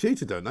into a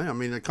computer, don't they? I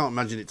mean, I can't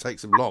imagine it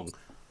takes them long.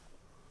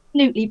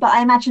 Absolutely, but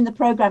I imagine the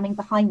programming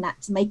behind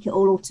that to make it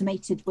all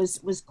automated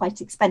was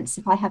quite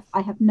expensive. I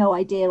have no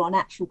idea on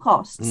actual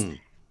costs,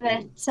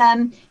 but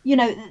you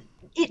know,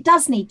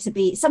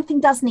 something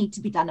does need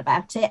to be done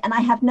about it, and I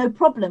have no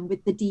problem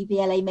with the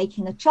DVLA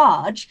making a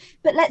charge,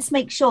 but let's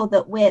make sure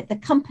that the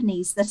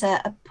companies that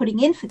are putting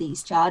in for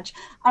these charge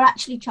are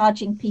actually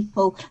charging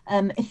people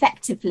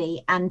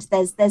effectively, and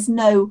there's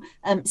no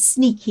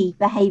sneaky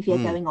behaviour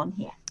going on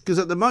here. Because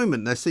at the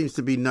moment there seems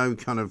to be no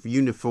kind of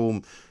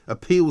uniform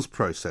appeals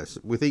process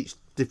with each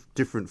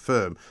different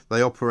firm.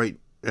 They operate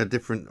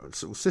different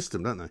sort of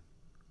system, don't they?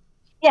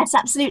 Yes,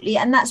 absolutely,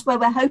 and that's where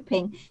we're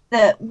hoping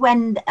that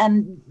when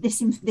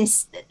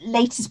this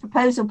latest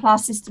proposal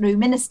passes through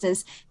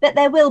ministers, that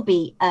there will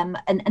be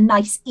a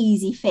nice,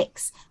 easy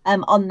fix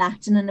on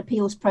that, and an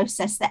appeals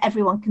process that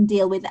everyone can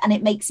deal with, and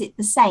it makes it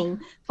the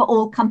same for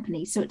all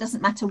companies. So it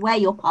doesn't matter where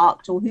you're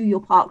parked or who you're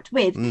parked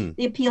with.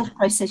 The appeals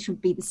process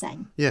should be the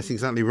same. Yes,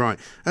 exactly right.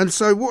 And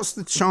so, what's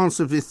the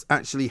chance of this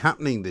actually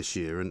happening this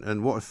year,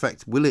 and what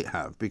effect will it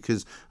have?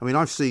 Because I mean,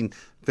 I've seen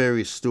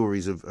various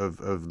stories of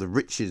the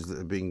riches that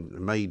are being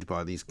made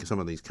by some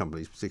of these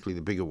companies, particularly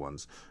the bigger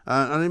ones.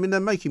 And I mean,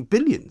 they're making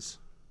billions.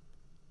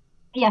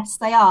 Yes,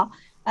 they are.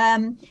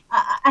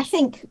 I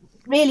think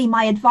really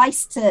my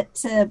advice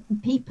to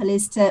people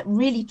is to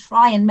really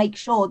try and make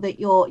sure that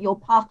you're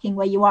parking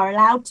where you are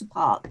allowed to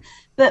park.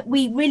 But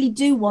we really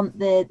do want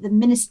the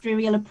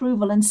ministerial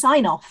approval and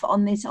sign off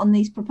on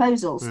these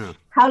proposals. Yeah.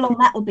 How long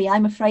that will be,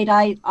 I'm afraid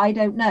I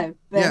don't know.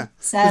 But,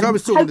 because I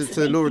was talking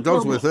to Laura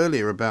Dodsworth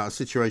earlier about a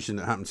situation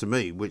that happened to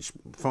me, which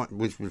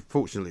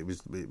fortunately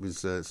it was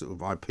sort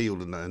of I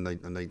appealed and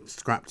they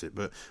scrapped it.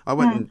 But I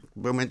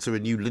went to a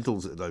new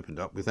Lidl's that had opened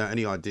up without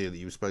any idea that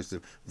you were supposed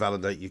to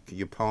validate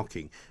your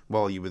parking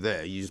while you were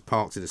there. You just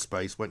parked in a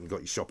space, went and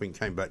got your shopping,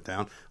 came back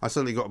down. I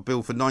suddenly got a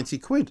bill for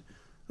 £90.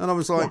 And I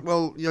was like,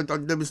 well,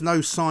 there was no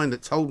sign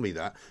that told me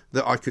that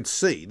I could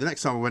see. The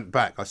next time I went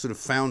back, I sort of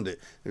found it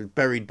was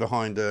buried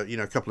behind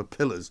a couple of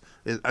pillars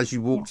as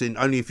you walked in,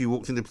 only if you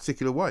walked in a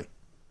particular way.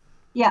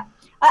 Yeah,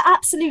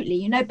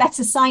 absolutely.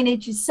 Better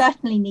signage is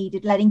certainly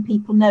needed, letting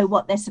people know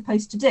what they're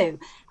supposed to do.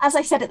 As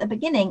I said at the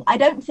beginning, I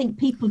don't think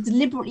people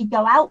deliberately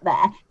go out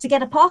there to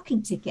get a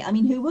parking ticket. I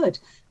mean, who would?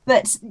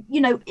 But,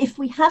 if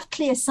we have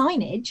clear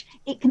signage,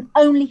 it can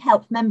only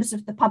help members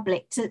of the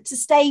public to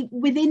stay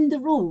within the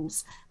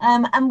rules.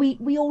 And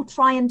we all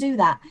try and do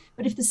that.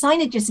 But if the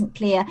signage isn't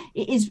clear,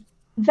 it is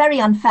very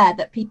unfair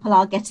that people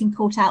are getting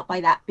caught out by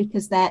that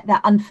because they're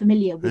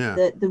unfamiliar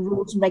with the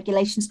rules and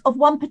regulations of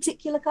one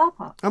particular car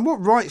park. And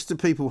what rights do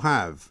people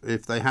have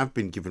if they have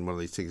been given one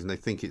of these tickets and they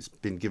think it's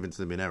been given to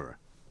them in error?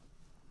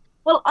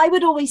 Well, I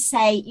would always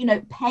say,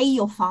 pay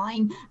your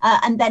fine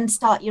and then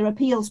start your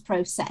appeals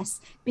process,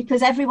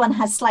 because everyone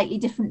has slightly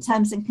different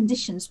terms and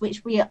conditions,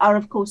 which we are,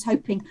 of course,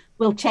 hoping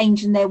will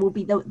change, and there will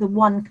be the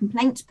one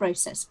complaint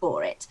process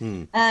for it.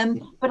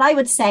 But I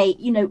would say,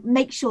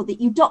 make sure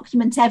that you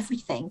document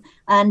everything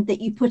and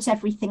that you put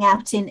everything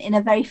out in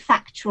a very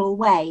factual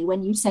way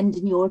when you send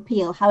in your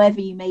appeal,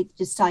 however you may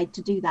decide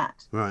to do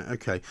that. Right,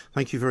 OK.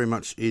 Thank you very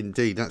much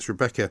indeed. That's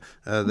Rebecca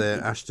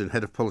there, Ashton,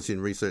 Head of Policy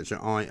and Research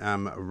at I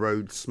Am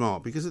Road Smart.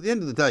 Because at the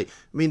end of the day,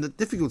 I mean, the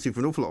difficulty for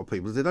an awful lot of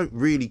people is they don't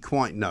really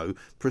quite know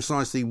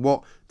precisely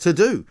what to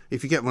do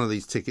if you get one of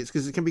these tickets,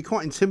 because it can be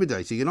quite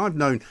intimidating. And I've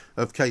known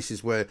of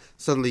cases where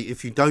suddenly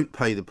if you don't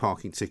pay the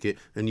parking ticket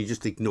and you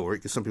just ignore it,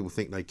 because some people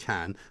think they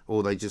can,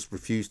 or they just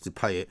refuse to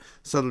pay it,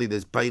 suddenly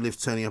there's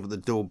bailiffs turning up at the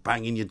door,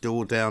 banging your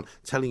door down,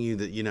 telling you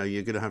that,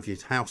 you're going to have your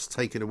house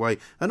taken away,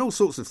 and all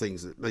sorts of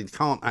things that they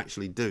can't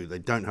actually do. They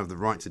don't have the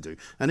right to do.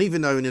 And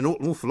even though in an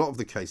awful lot of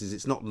the cases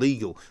it's not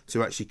legal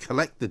to actually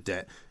collect the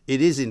debt, it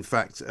is, in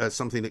fact,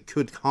 something that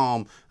could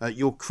harm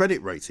your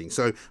credit rating.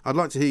 So I'd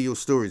like to hear your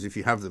stories if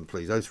you have them,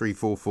 please.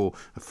 0344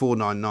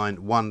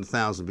 499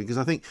 1000, because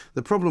I think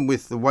the problem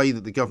with the way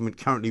that the government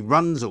currently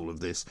runs all of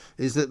this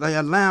is that they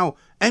allow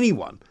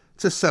anyone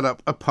to set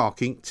up a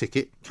parking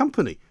ticket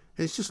company.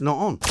 It's just not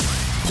on.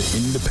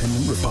 The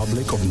Independent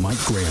Republic of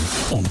Mike Graham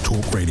on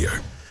Talk Radio.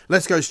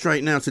 Let's go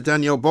straight now to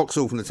Danielle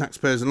Boxall from the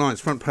Taxpayers Alliance.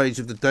 Front page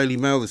of the Daily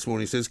Mail this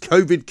morning says,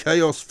 COVID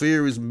chaos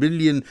fear is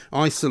million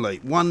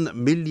isolate. 1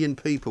 million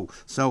people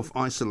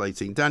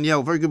self-isolating.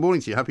 Danielle, very good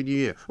morning to you. Happy New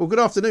Year. Or good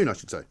afternoon, I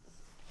should say.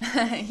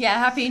 Yeah,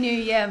 Happy New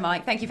Year,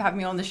 Mike. Thank you for having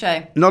me on the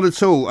show. Not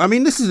at all. I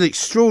mean, this is an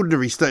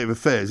extraordinary state of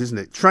affairs, isn't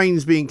it?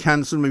 Trains being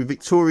cancelled. I mean,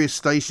 Victoria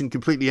Station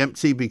completely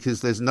empty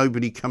because there's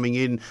nobody coming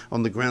in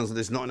on the grounds that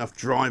there's not enough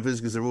drivers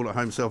because they're all at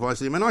home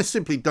self-isolating. I mean, I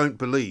simply don't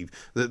believe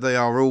that they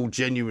are all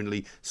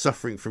genuinely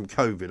suffering from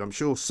COVID. I'm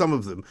sure some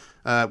of them,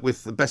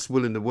 with the best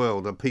will in the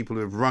world, are people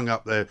who have rung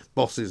up their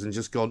bosses and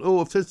just gone,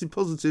 oh, I've tested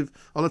positive,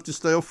 I'll have to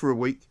stay off for a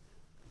week.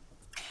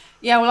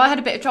 Yeah, well, I had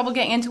a bit of trouble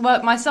getting into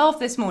work myself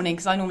this morning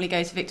because I normally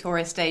go to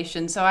Victoria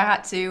Station. So I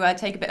had to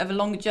take a bit of a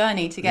longer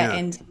journey to get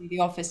into the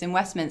office in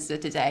Westminster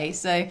today.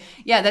 So,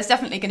 yeah, there's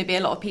definitely going to be a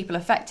lot of people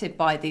affected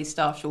by these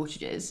staff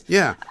shortages.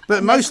 Yeah,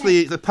 but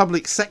mostly the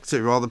public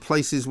sector are the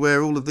places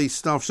where all of these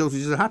staff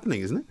shortages are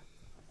happening, isn't it?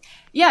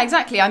 Yeah,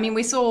 exactly. I mean,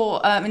 we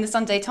saw in the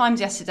Sunday Times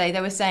yesterday,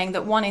 they were saying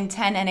that 1 in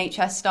 10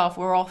 NHS staff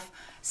were off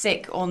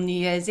sick on New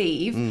Year's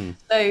Eve.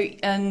 So,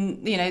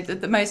 and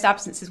the most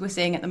absences we're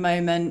seeing at the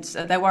moment,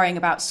 they're worrying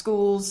about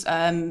schools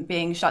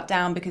being shut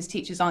down because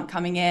teachers aren't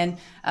coming in,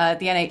 the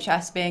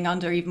NHS being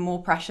under even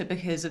more pressure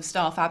because of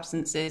staff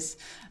absences.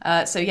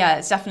 So, yeah,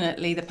 it's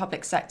definitely the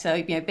public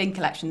sector, bin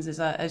collections,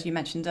 as you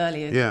mentioned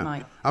earlier,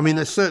 Mike. I mean,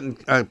 there's certain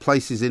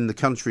places in the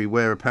country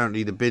where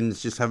apparently the bins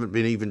just haven't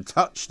been even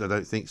touched, I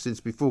don't think, since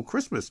before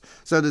Christmas.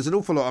 So there's an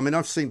awful lot. I mean,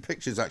 I've seen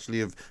pictures,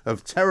 actually,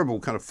 of terrible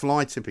kind of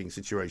fly-tipping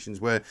situations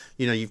where,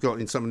 you've got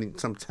in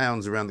some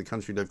towns around the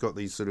country, they've got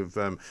these sort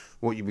of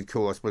what you would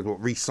call, I suppose,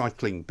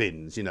 recycling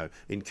bins,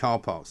 in car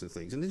parks and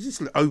things, and they're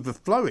just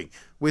overflowing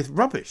with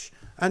rubbish.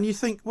 And you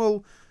think,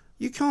 well,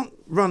 you can't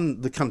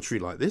run the country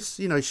like this.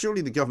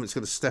 Surely the government's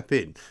got to step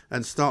in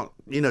and start,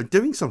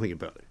 doing something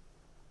about it.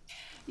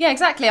 Yeah,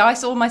 exactly. I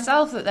saw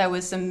myself that there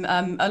was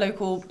a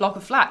local block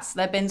of flats.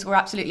 Their bins were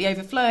absolutely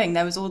overflowing.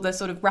 There was all the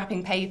sort of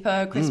wrapping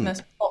paper,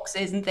 Christmas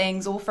boxes and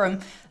things, all from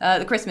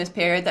the Christmas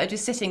period, that are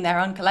just sitting there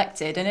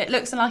uncollected. And it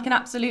looks like an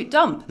absolute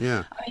dump.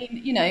 Yeah. I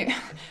mean,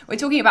 we're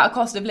talking about a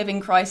cost of living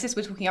crisis.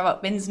 We're talking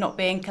about bins not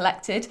being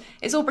collected.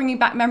 It's all bringing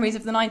back memories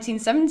of the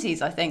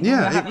 1970s, I think.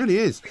 Yeah, it really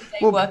is.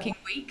 Working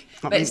week.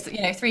 But it's,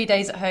 3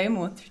 days at home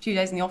or 2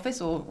 days in the office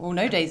or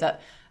no days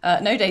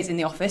in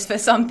the office for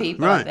some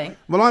people, right. I think.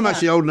 Well, I'm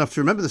actually old enough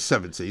to remember the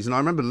 70s, and I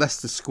remember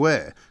Leicester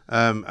Square,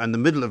 and the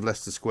middle of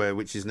Leicester Square,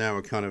 which is now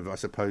a kind of, I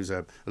suppose,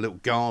 a little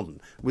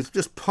garden, was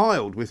just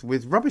piled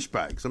with rubbish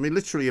bags. I mean,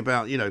 literally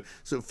about,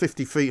 sort of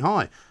 50 feet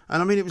high.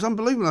 And I mean, it was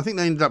unbelievable. I think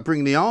they ended up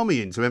bringing the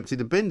army in to empty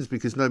the bins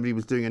because nobody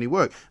was doing any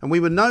work. And we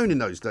were known in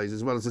those days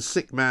as well as the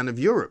sick man of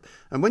Europe.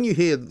 And when you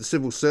hear that the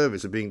civil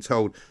service are being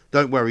told,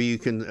 don't worry, you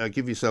can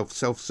give yourself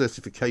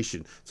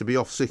self-certification to be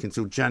off sick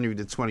until January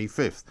the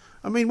 25th.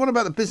 I mean, what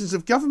about the business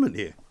of government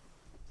here?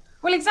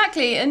 Well,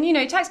 exactly. And,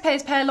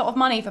 taxpayers pay a lot of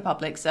money for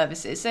public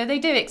services. So they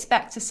do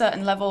expect a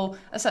certain level,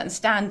 a certain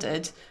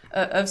standard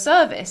of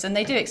service. And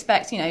they do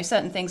expect,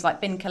 certain things like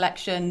bin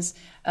collections,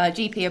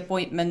 GP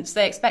appointments.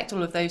 They expect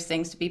all of those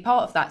things to be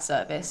part of that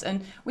service.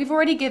 And we've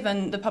already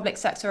given the public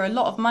sector a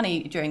lot of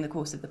money during the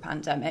course of the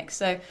pandemic.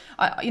 So,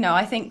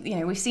 I think,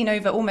 we've seen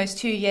over almost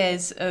 2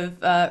 years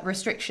of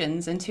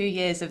restrictions and 2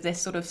 years of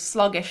this sort of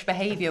sluggish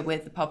behaviour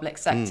with the public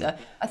sector.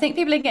 I think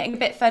people are getting a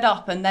bit fed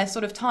up and they're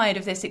sort of tired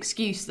of this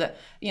excuse that,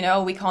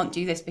 we can't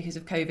do this because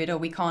of COVID, or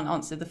we can't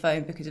answer the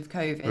phone because of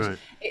COVID. Right.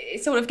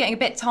 It's sort of getting a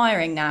bit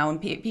tiring now,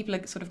 and people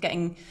are sort of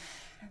getting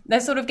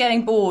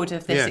bored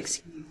of this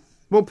excuse.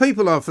 Well,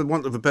 people are, for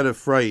want of a better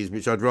phrase,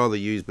 which I'd rather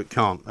use but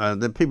can't,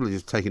 then people are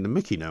just taking the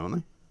mickey now, aren't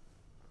they?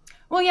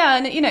 Well, yeah,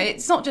 and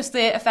it's not just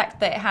the effect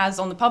that it has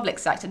on the public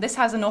sector. This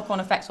has a knock-on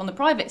effect on the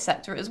private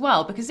sector as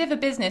well, because if a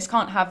business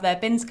can't have their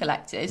bins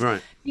collected,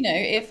 right.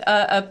 If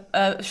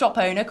a shop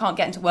owner can't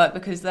get into work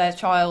because their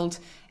child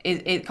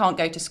it can't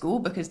go to school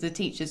because the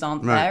teachers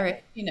aren't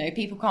right. there, if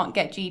people can't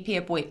get GP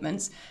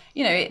appointments,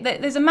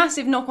 there's a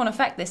massive knock-on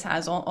effect this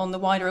has on the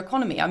wider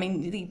economy. I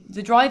mean,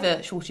 the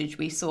driver shortage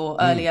we saw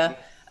earlier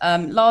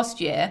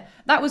last year,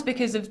 that was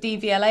because of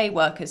DVLA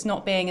workers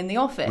not being in the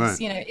office.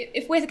 Right.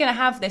 If we're going to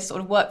have this sort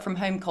of work from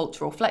home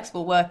culture or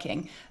flexible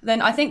working, then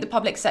I think the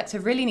public sector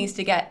really needs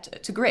to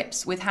get to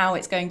grips with how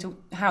it's going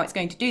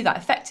to do that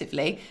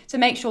effectively to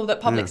make sure that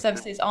public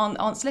services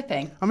aren't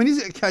slipping. I mean, is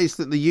it a case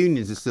that the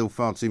unions are still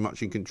far too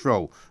much in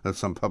control of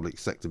some public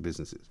sector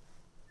businesses?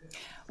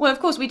 Well, of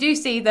course, we do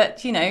see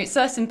that,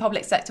 certain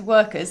public sector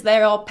workers,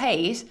 they are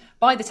paid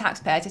by the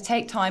taxpayer to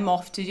take time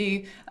off to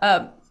do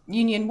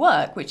union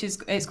work, which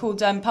is called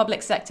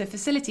public sector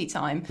facility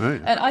time.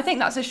 Right. And I think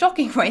that's a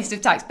shocking waste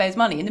of taxpayers'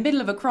 money in the middle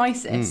of a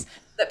crisis,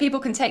 that people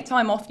can take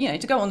time off,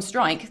 to go on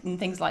strike and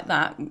things like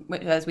that,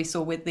 as we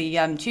saw with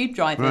the tube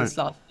drivers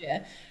last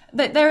year.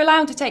 They're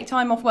allowed to take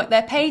time off work.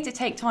 They're paid to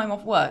take time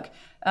off work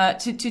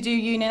to do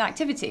union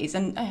activities.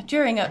 And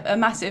during a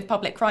massive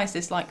public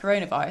crisis like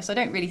coronavirus, I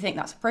don't really think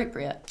that's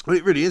appropriate. Well,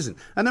 it really isn't.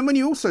 And then when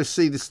you also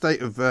see the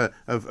state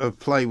of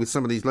play with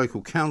some of these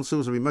local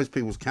councils, I mean, most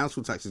people's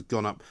council tax has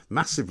gone up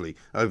massively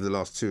over the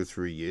last 2 or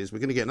 3 years. We're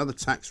going to get another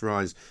tax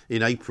rise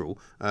in April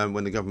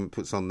when the government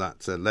puts on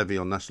that levy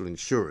on national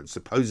insurance,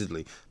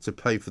 supposedly to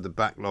pay for the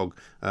backlog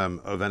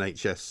of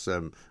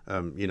NHS,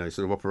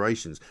 sort of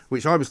operations,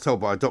 which I was told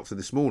by a doctor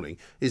this morning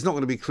is not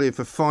going to be cleared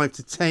for 5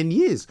 to 10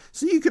 years.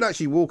 So you could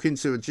actually walk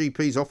into a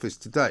GP's office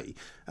today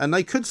and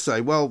they could say,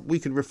 well, we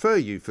can refer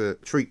you for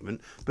treatment,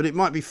 but it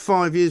might be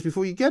 5 years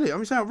before you get it. I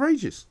mean, it's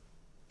outrageous.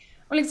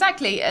 Well,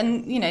 exactly.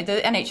 And,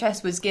 the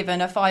NHS was given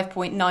a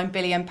 £5.9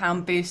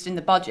 billion boost in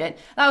the budget.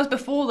 That was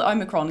before the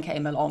Omicron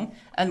came along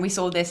and we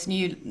saw this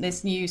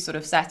new sort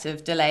of set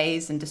of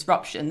delays and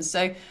disruptions.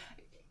 So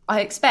I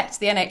expect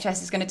the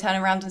NHS is going to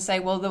turn around and say,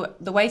 well,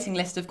 the waiting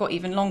list have got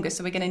even longer,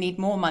 so we're going to need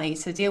more money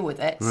to deal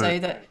with it so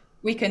that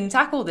we can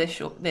tackle this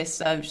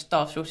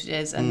staff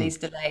shortages and these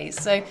delays.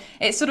 So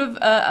it's sort of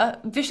a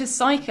vicious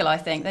cycle, I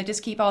think. They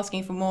just keep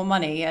asking for more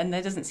money and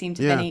there doesn't seem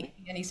to be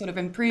any sort of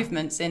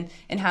improvements in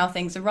how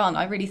things are run.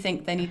 I really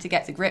think they need to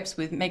get to grips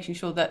with making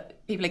sure that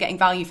people are getting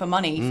value for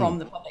money from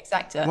the public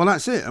sector. Well,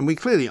 that's it. And we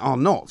clearly are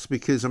not,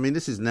 because, I mean,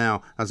 this is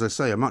now, as I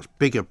say, a much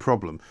bigger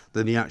problem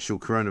than the actual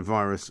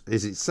coronavirus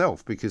is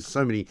itself, because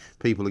so many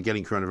people are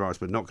getting coronavirus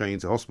but not going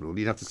into hospital.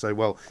 You'd have to say,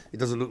 well, it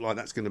doesn't look like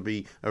that's going to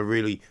be a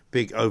really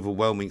big,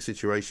 overwhelming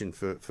situation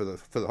for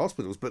the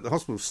hospitals, but the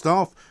hospital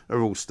staff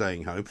are all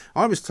staying home.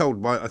 I was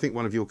told by, I think,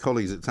 one of your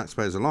colleagues at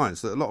Taxpayers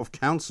Alliance that a lot of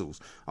councils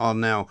are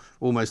now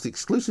almost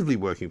exclusively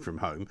working from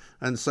home,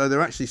 and so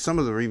some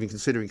of them are even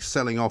considering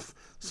selling off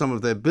some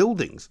of their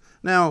buildings.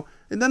 Now,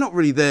 they're not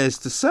really theirs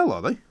to sell,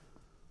 are they?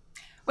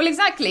 Well,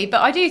 exactly.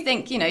 But I do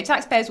think,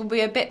 taxpayers will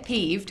be a bit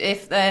peeved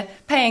if they're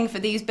paying for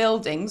these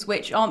buildings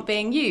which aren't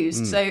being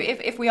used. So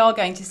if we are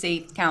going to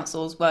see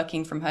councils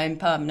working from home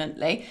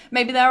permanently,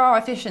 maybe there are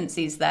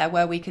efficiencies there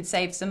where we could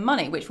save some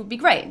money, which would be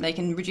great. They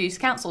can reduce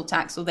council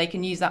tax, or they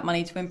can use that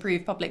money to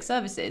improve public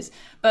services.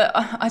 But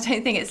I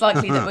don't think it's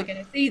likely that we're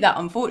going to see that,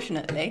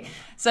 unfortunately.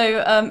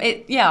 So,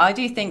 I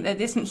do think that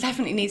this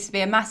definitely needs to be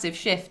a massive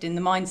shift in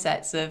the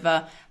mindsets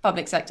of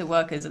public sector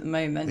workers at the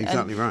moment.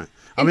 Exactly right.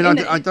 I mean,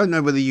 I don't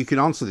know whether you can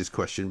answer this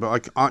question,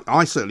 but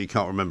I certainly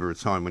can't remember a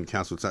time when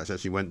council tax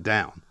actually went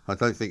down. I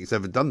don't think it's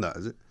ever done that,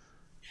 has it?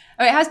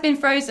 Oh, it has been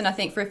frozen, I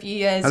think, for a few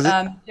years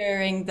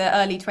during the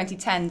early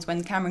 2010s when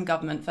the Cameron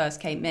government first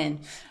came in.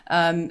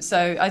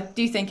 So I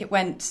do think it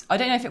went, I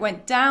don't know if it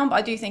went down, but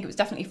I do think it was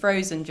definitely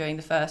frozen during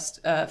the first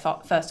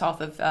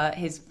half of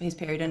his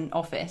period in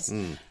office.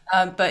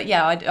 But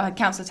yeah,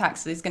 council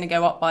tax is going to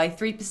go up by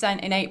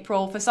 3% in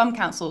April. For some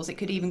councils, it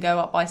could even go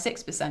up by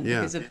 6%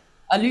 because of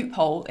a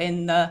loophole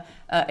in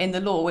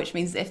the law, which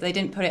means if they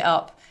didn't put it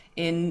up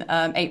in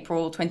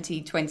April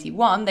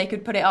 2021, they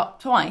could put it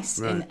up twice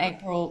in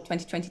April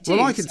 2022.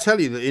 Well, I can tell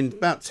you that in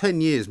about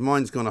 10 years,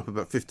 mine's gone up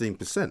about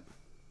 15%.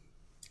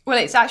 Well,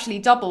 it's actually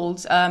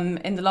doubled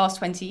in the last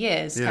 20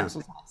 years,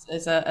 council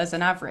tax as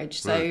an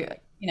average. So,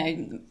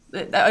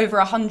 over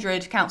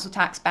 100 council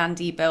tax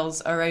Band-D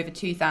bills are over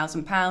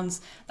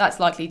 £2,000. That's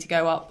likely to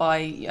go up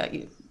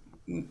by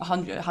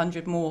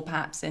 100 more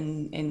perhaps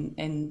in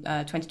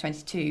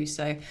 2022.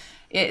 So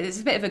it's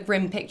a bit of a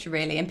grim picture,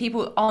 really, and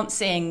people aren't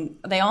seeing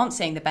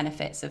the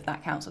benefits of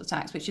that council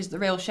tax, which is the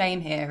real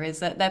shame here, is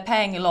that they're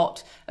paying a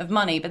lot of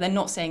money but they're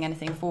not seeing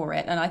anything for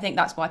it. And I think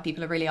that's why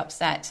people are really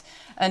upset.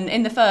 And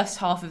in the first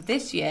half of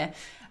this year,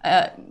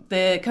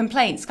 the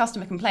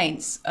customer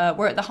complaints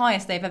were at the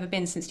highest they've ever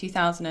been since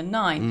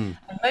 2009.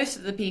 And most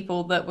of the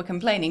people that were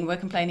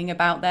complaining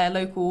about their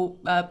local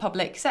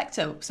public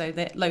sector, so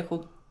the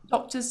local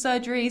doctors'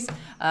 surgeries,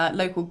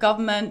 local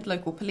government,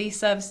 local police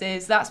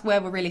services. That's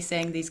where we're really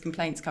seeing these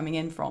complaints coming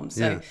in from.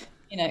 So,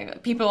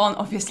 people aren't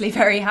obviously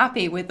very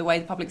happy with the way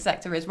the public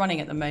sector is running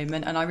at the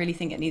moment, and I really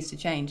think it needs to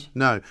change.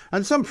 No,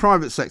 and some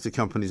private sector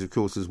companies, of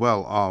course, as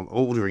well, are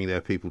ordering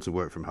their people to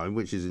work from home,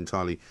 which is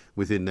entirely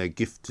within their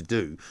gift to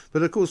do.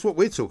 But, of course, what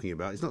we're talking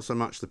about is not so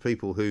much the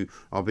people who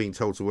are being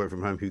told to work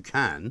from home who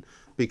can,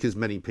 because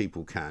many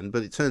people can,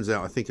 but it turns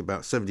out I think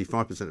about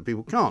 75% of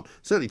people can't.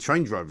 Certainly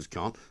train drivers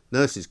can't,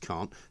 nurses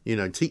can't,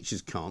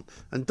 teachers can't,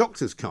 and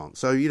doctors can't.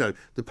 So,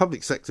 the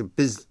public sector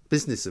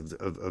business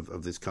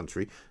of this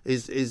country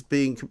is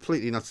being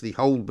completely and utterly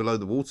holed below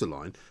the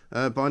waterline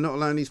by not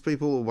allowing these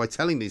people, or by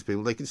telling these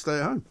people they can stay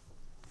at home.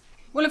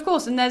 Well, of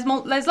course, and there's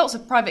lots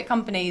of private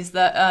companies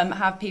that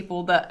have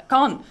people that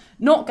can't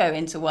not go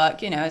into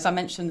work. As I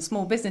mentioned,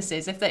 small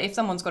businesses. If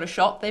someone's got a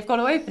shop, they've got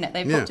to open it.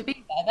 They've got to be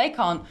there. They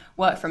can't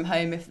work from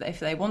home if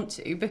they want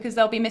to, because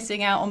they'll be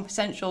missing out on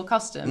potential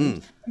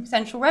customers and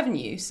potential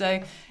revenue.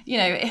 So,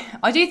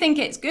 I do think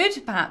it's good,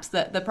 perhaps,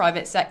 that the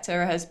private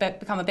sector has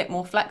become a bit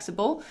more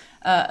flexible,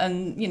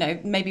 and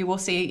maybe we'll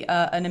see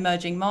an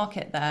emerging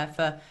market there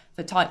for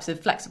types of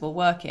flexible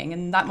working,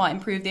 and that might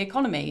improve the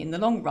economy in the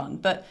long run.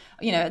 But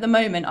at the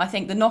moment, I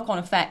think the knock-on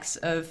effects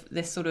of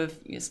this sort of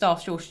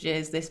staff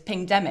shortages, this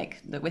pingdemic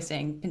that we're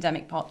seeing,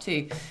 pandemic part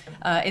 2,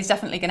 is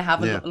definitely going to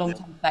have a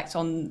long-term effect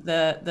on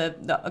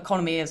the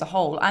economy as a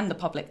whole, and the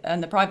public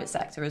and the private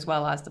sector as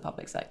well as the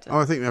public sector. Oh,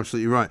 I think you're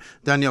absolutely right.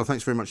 Danielle,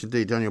 thanks very much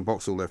indeed. Danielle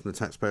Boxall there from the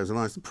Taxpayers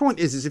Alliance. The point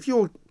is if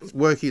you're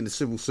working in the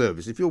civil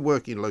service, if you're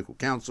working in local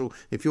council,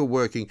 if you're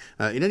working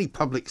in any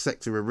public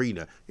sector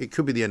arena, it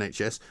could be the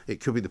NHS,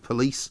 it could be the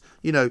police,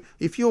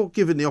 if you're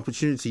given the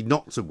opportunity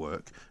not to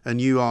work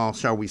and you are,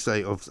 shall we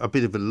say, of a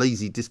bit of a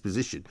lazy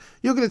disposition,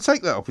 you're going to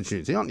take that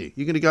opportunity, aren't you?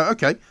 You're going to go,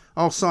 okay,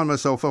 I'll sign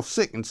myself off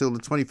sick until the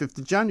 25th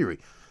of January.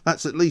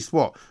 That's at least,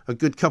 a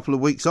good couple of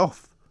weeks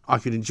off. I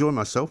can enjoy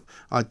myself.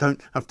 I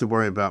don't have to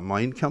worry about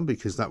my income,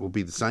 because that will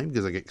be the same,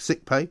 because I get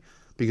sick pay,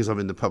 because I'm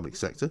in the public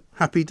sector.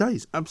 Happy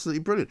days.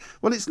 Absolutely brilliant.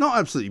 Well, it's not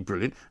absolutely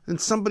brilliant, and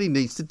somebody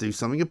needs to do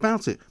something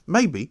about it.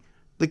 Maybe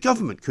the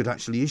government could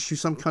actually issue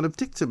some kind of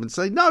dictum and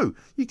say, no,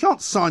 you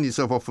can't sign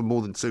yourself off for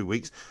more than 2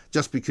 weeks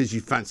just because you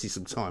fancy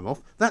some time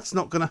off. That's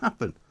not going to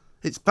happen.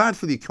 It's bad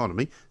for the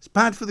economy. It's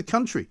bad for the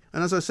country.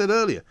 And as I said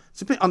earlier,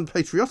 it's a bit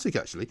unpatriotic,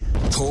 actually.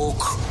 Talk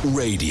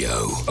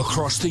Radio.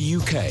 Across the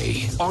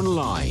UK.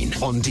 Online,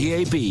 on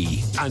DAB,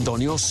 and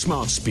on your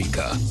smart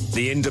speaker.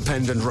 The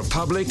Independent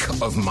Republic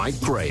of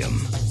Mike Graham.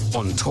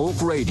 On Talk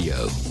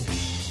Radio.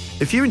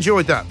 If you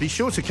enjoyed that, be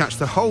sure to catch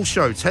the whole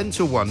show 10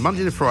 till 1,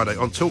 Monday to Friday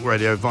on Talk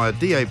Radio via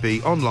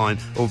DAB, online,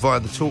 or via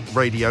the Talk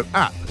Radio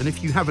app. And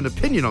if you have an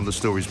opinion on the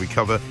stories we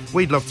cover,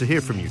 we'd love to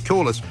hear from you.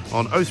 Call us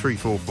on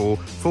 0344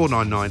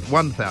 499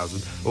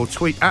 1000 or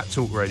tweet at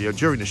Talk Radio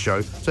during the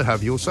show to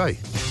have your say.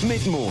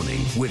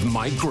 Mid-morning with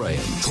Mike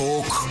Graham.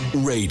 Talk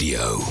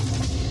Radio.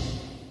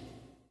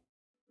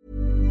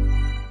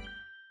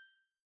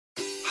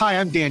 Hi,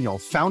 I'm Daniel,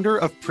 founder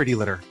of Pretty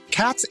Litter.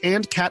 Cats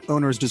and cat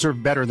owners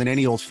deserve better than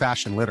any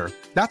old-fashioned litter.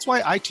 That's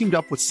why I teamed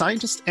up with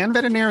scientists and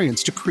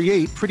veterinarians to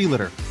create Pretty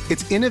Litter.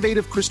 Its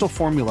innovative crystal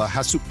formula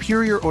has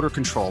superior odor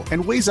control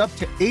and weighs up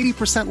to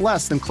 80%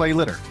 less than clay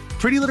litter.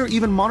 Pretty Litter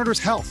even monitors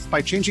health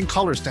by changing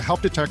colors to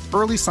help detect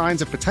early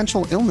signs of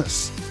potential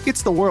illness.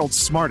 It's the world's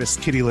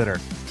smartest kitty litter.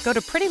 Go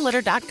to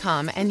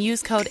prettylitter.com and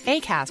use code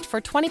ACAST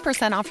for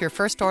 20% off your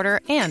first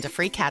order and a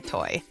free cat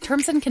toy.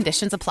 Terms and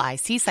conditions apply.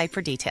 See site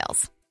for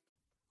details.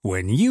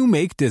 When you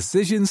make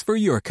decisions for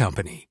your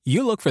company,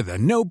 you look for the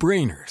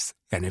no-brainers.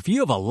 And if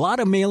you have a lot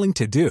of mailing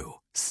to do,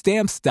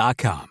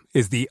 Stamps.com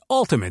is the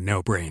ultimate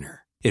no-brainer.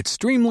 It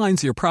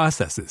streamlines your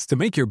processes to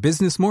make your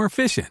business more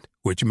efficient,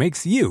 which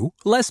makes you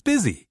less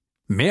busy.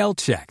 Mail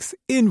checks,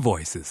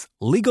 invoices,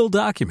 legal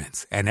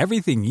documents, and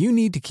everything you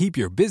need to keep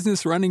your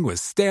business running with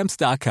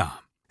Stamps.com.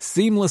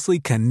 Seamlessly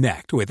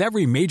connect with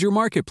every major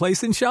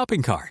marketplace and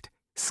shopping cart.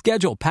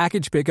 Schedule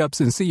package pickups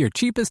and see your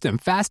cheapest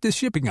and fastest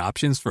shipping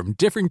options from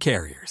different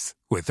carriers.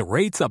 With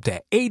rates up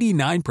to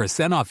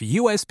 89% off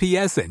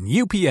USPS and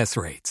UPS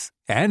rates.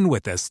 And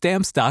with the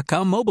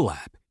Stamps.com mobile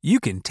app,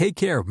 you can take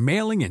care of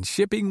mailing and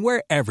shipping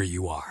wherever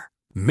you are.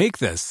 Make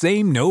the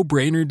same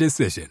no-brainer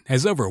decision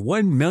as over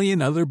 1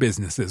 million other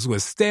businesses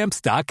with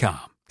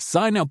Stamps.com.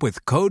 Sign up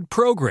with code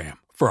PROGRAM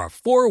for a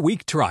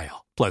 4-week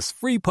trial, plus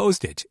free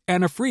postage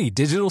and a free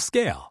digital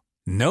scale.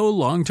 No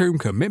long-term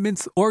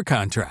commitments or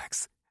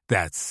contracts.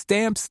 That's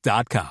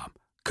Stamps.com.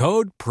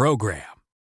 Code PROGRAM.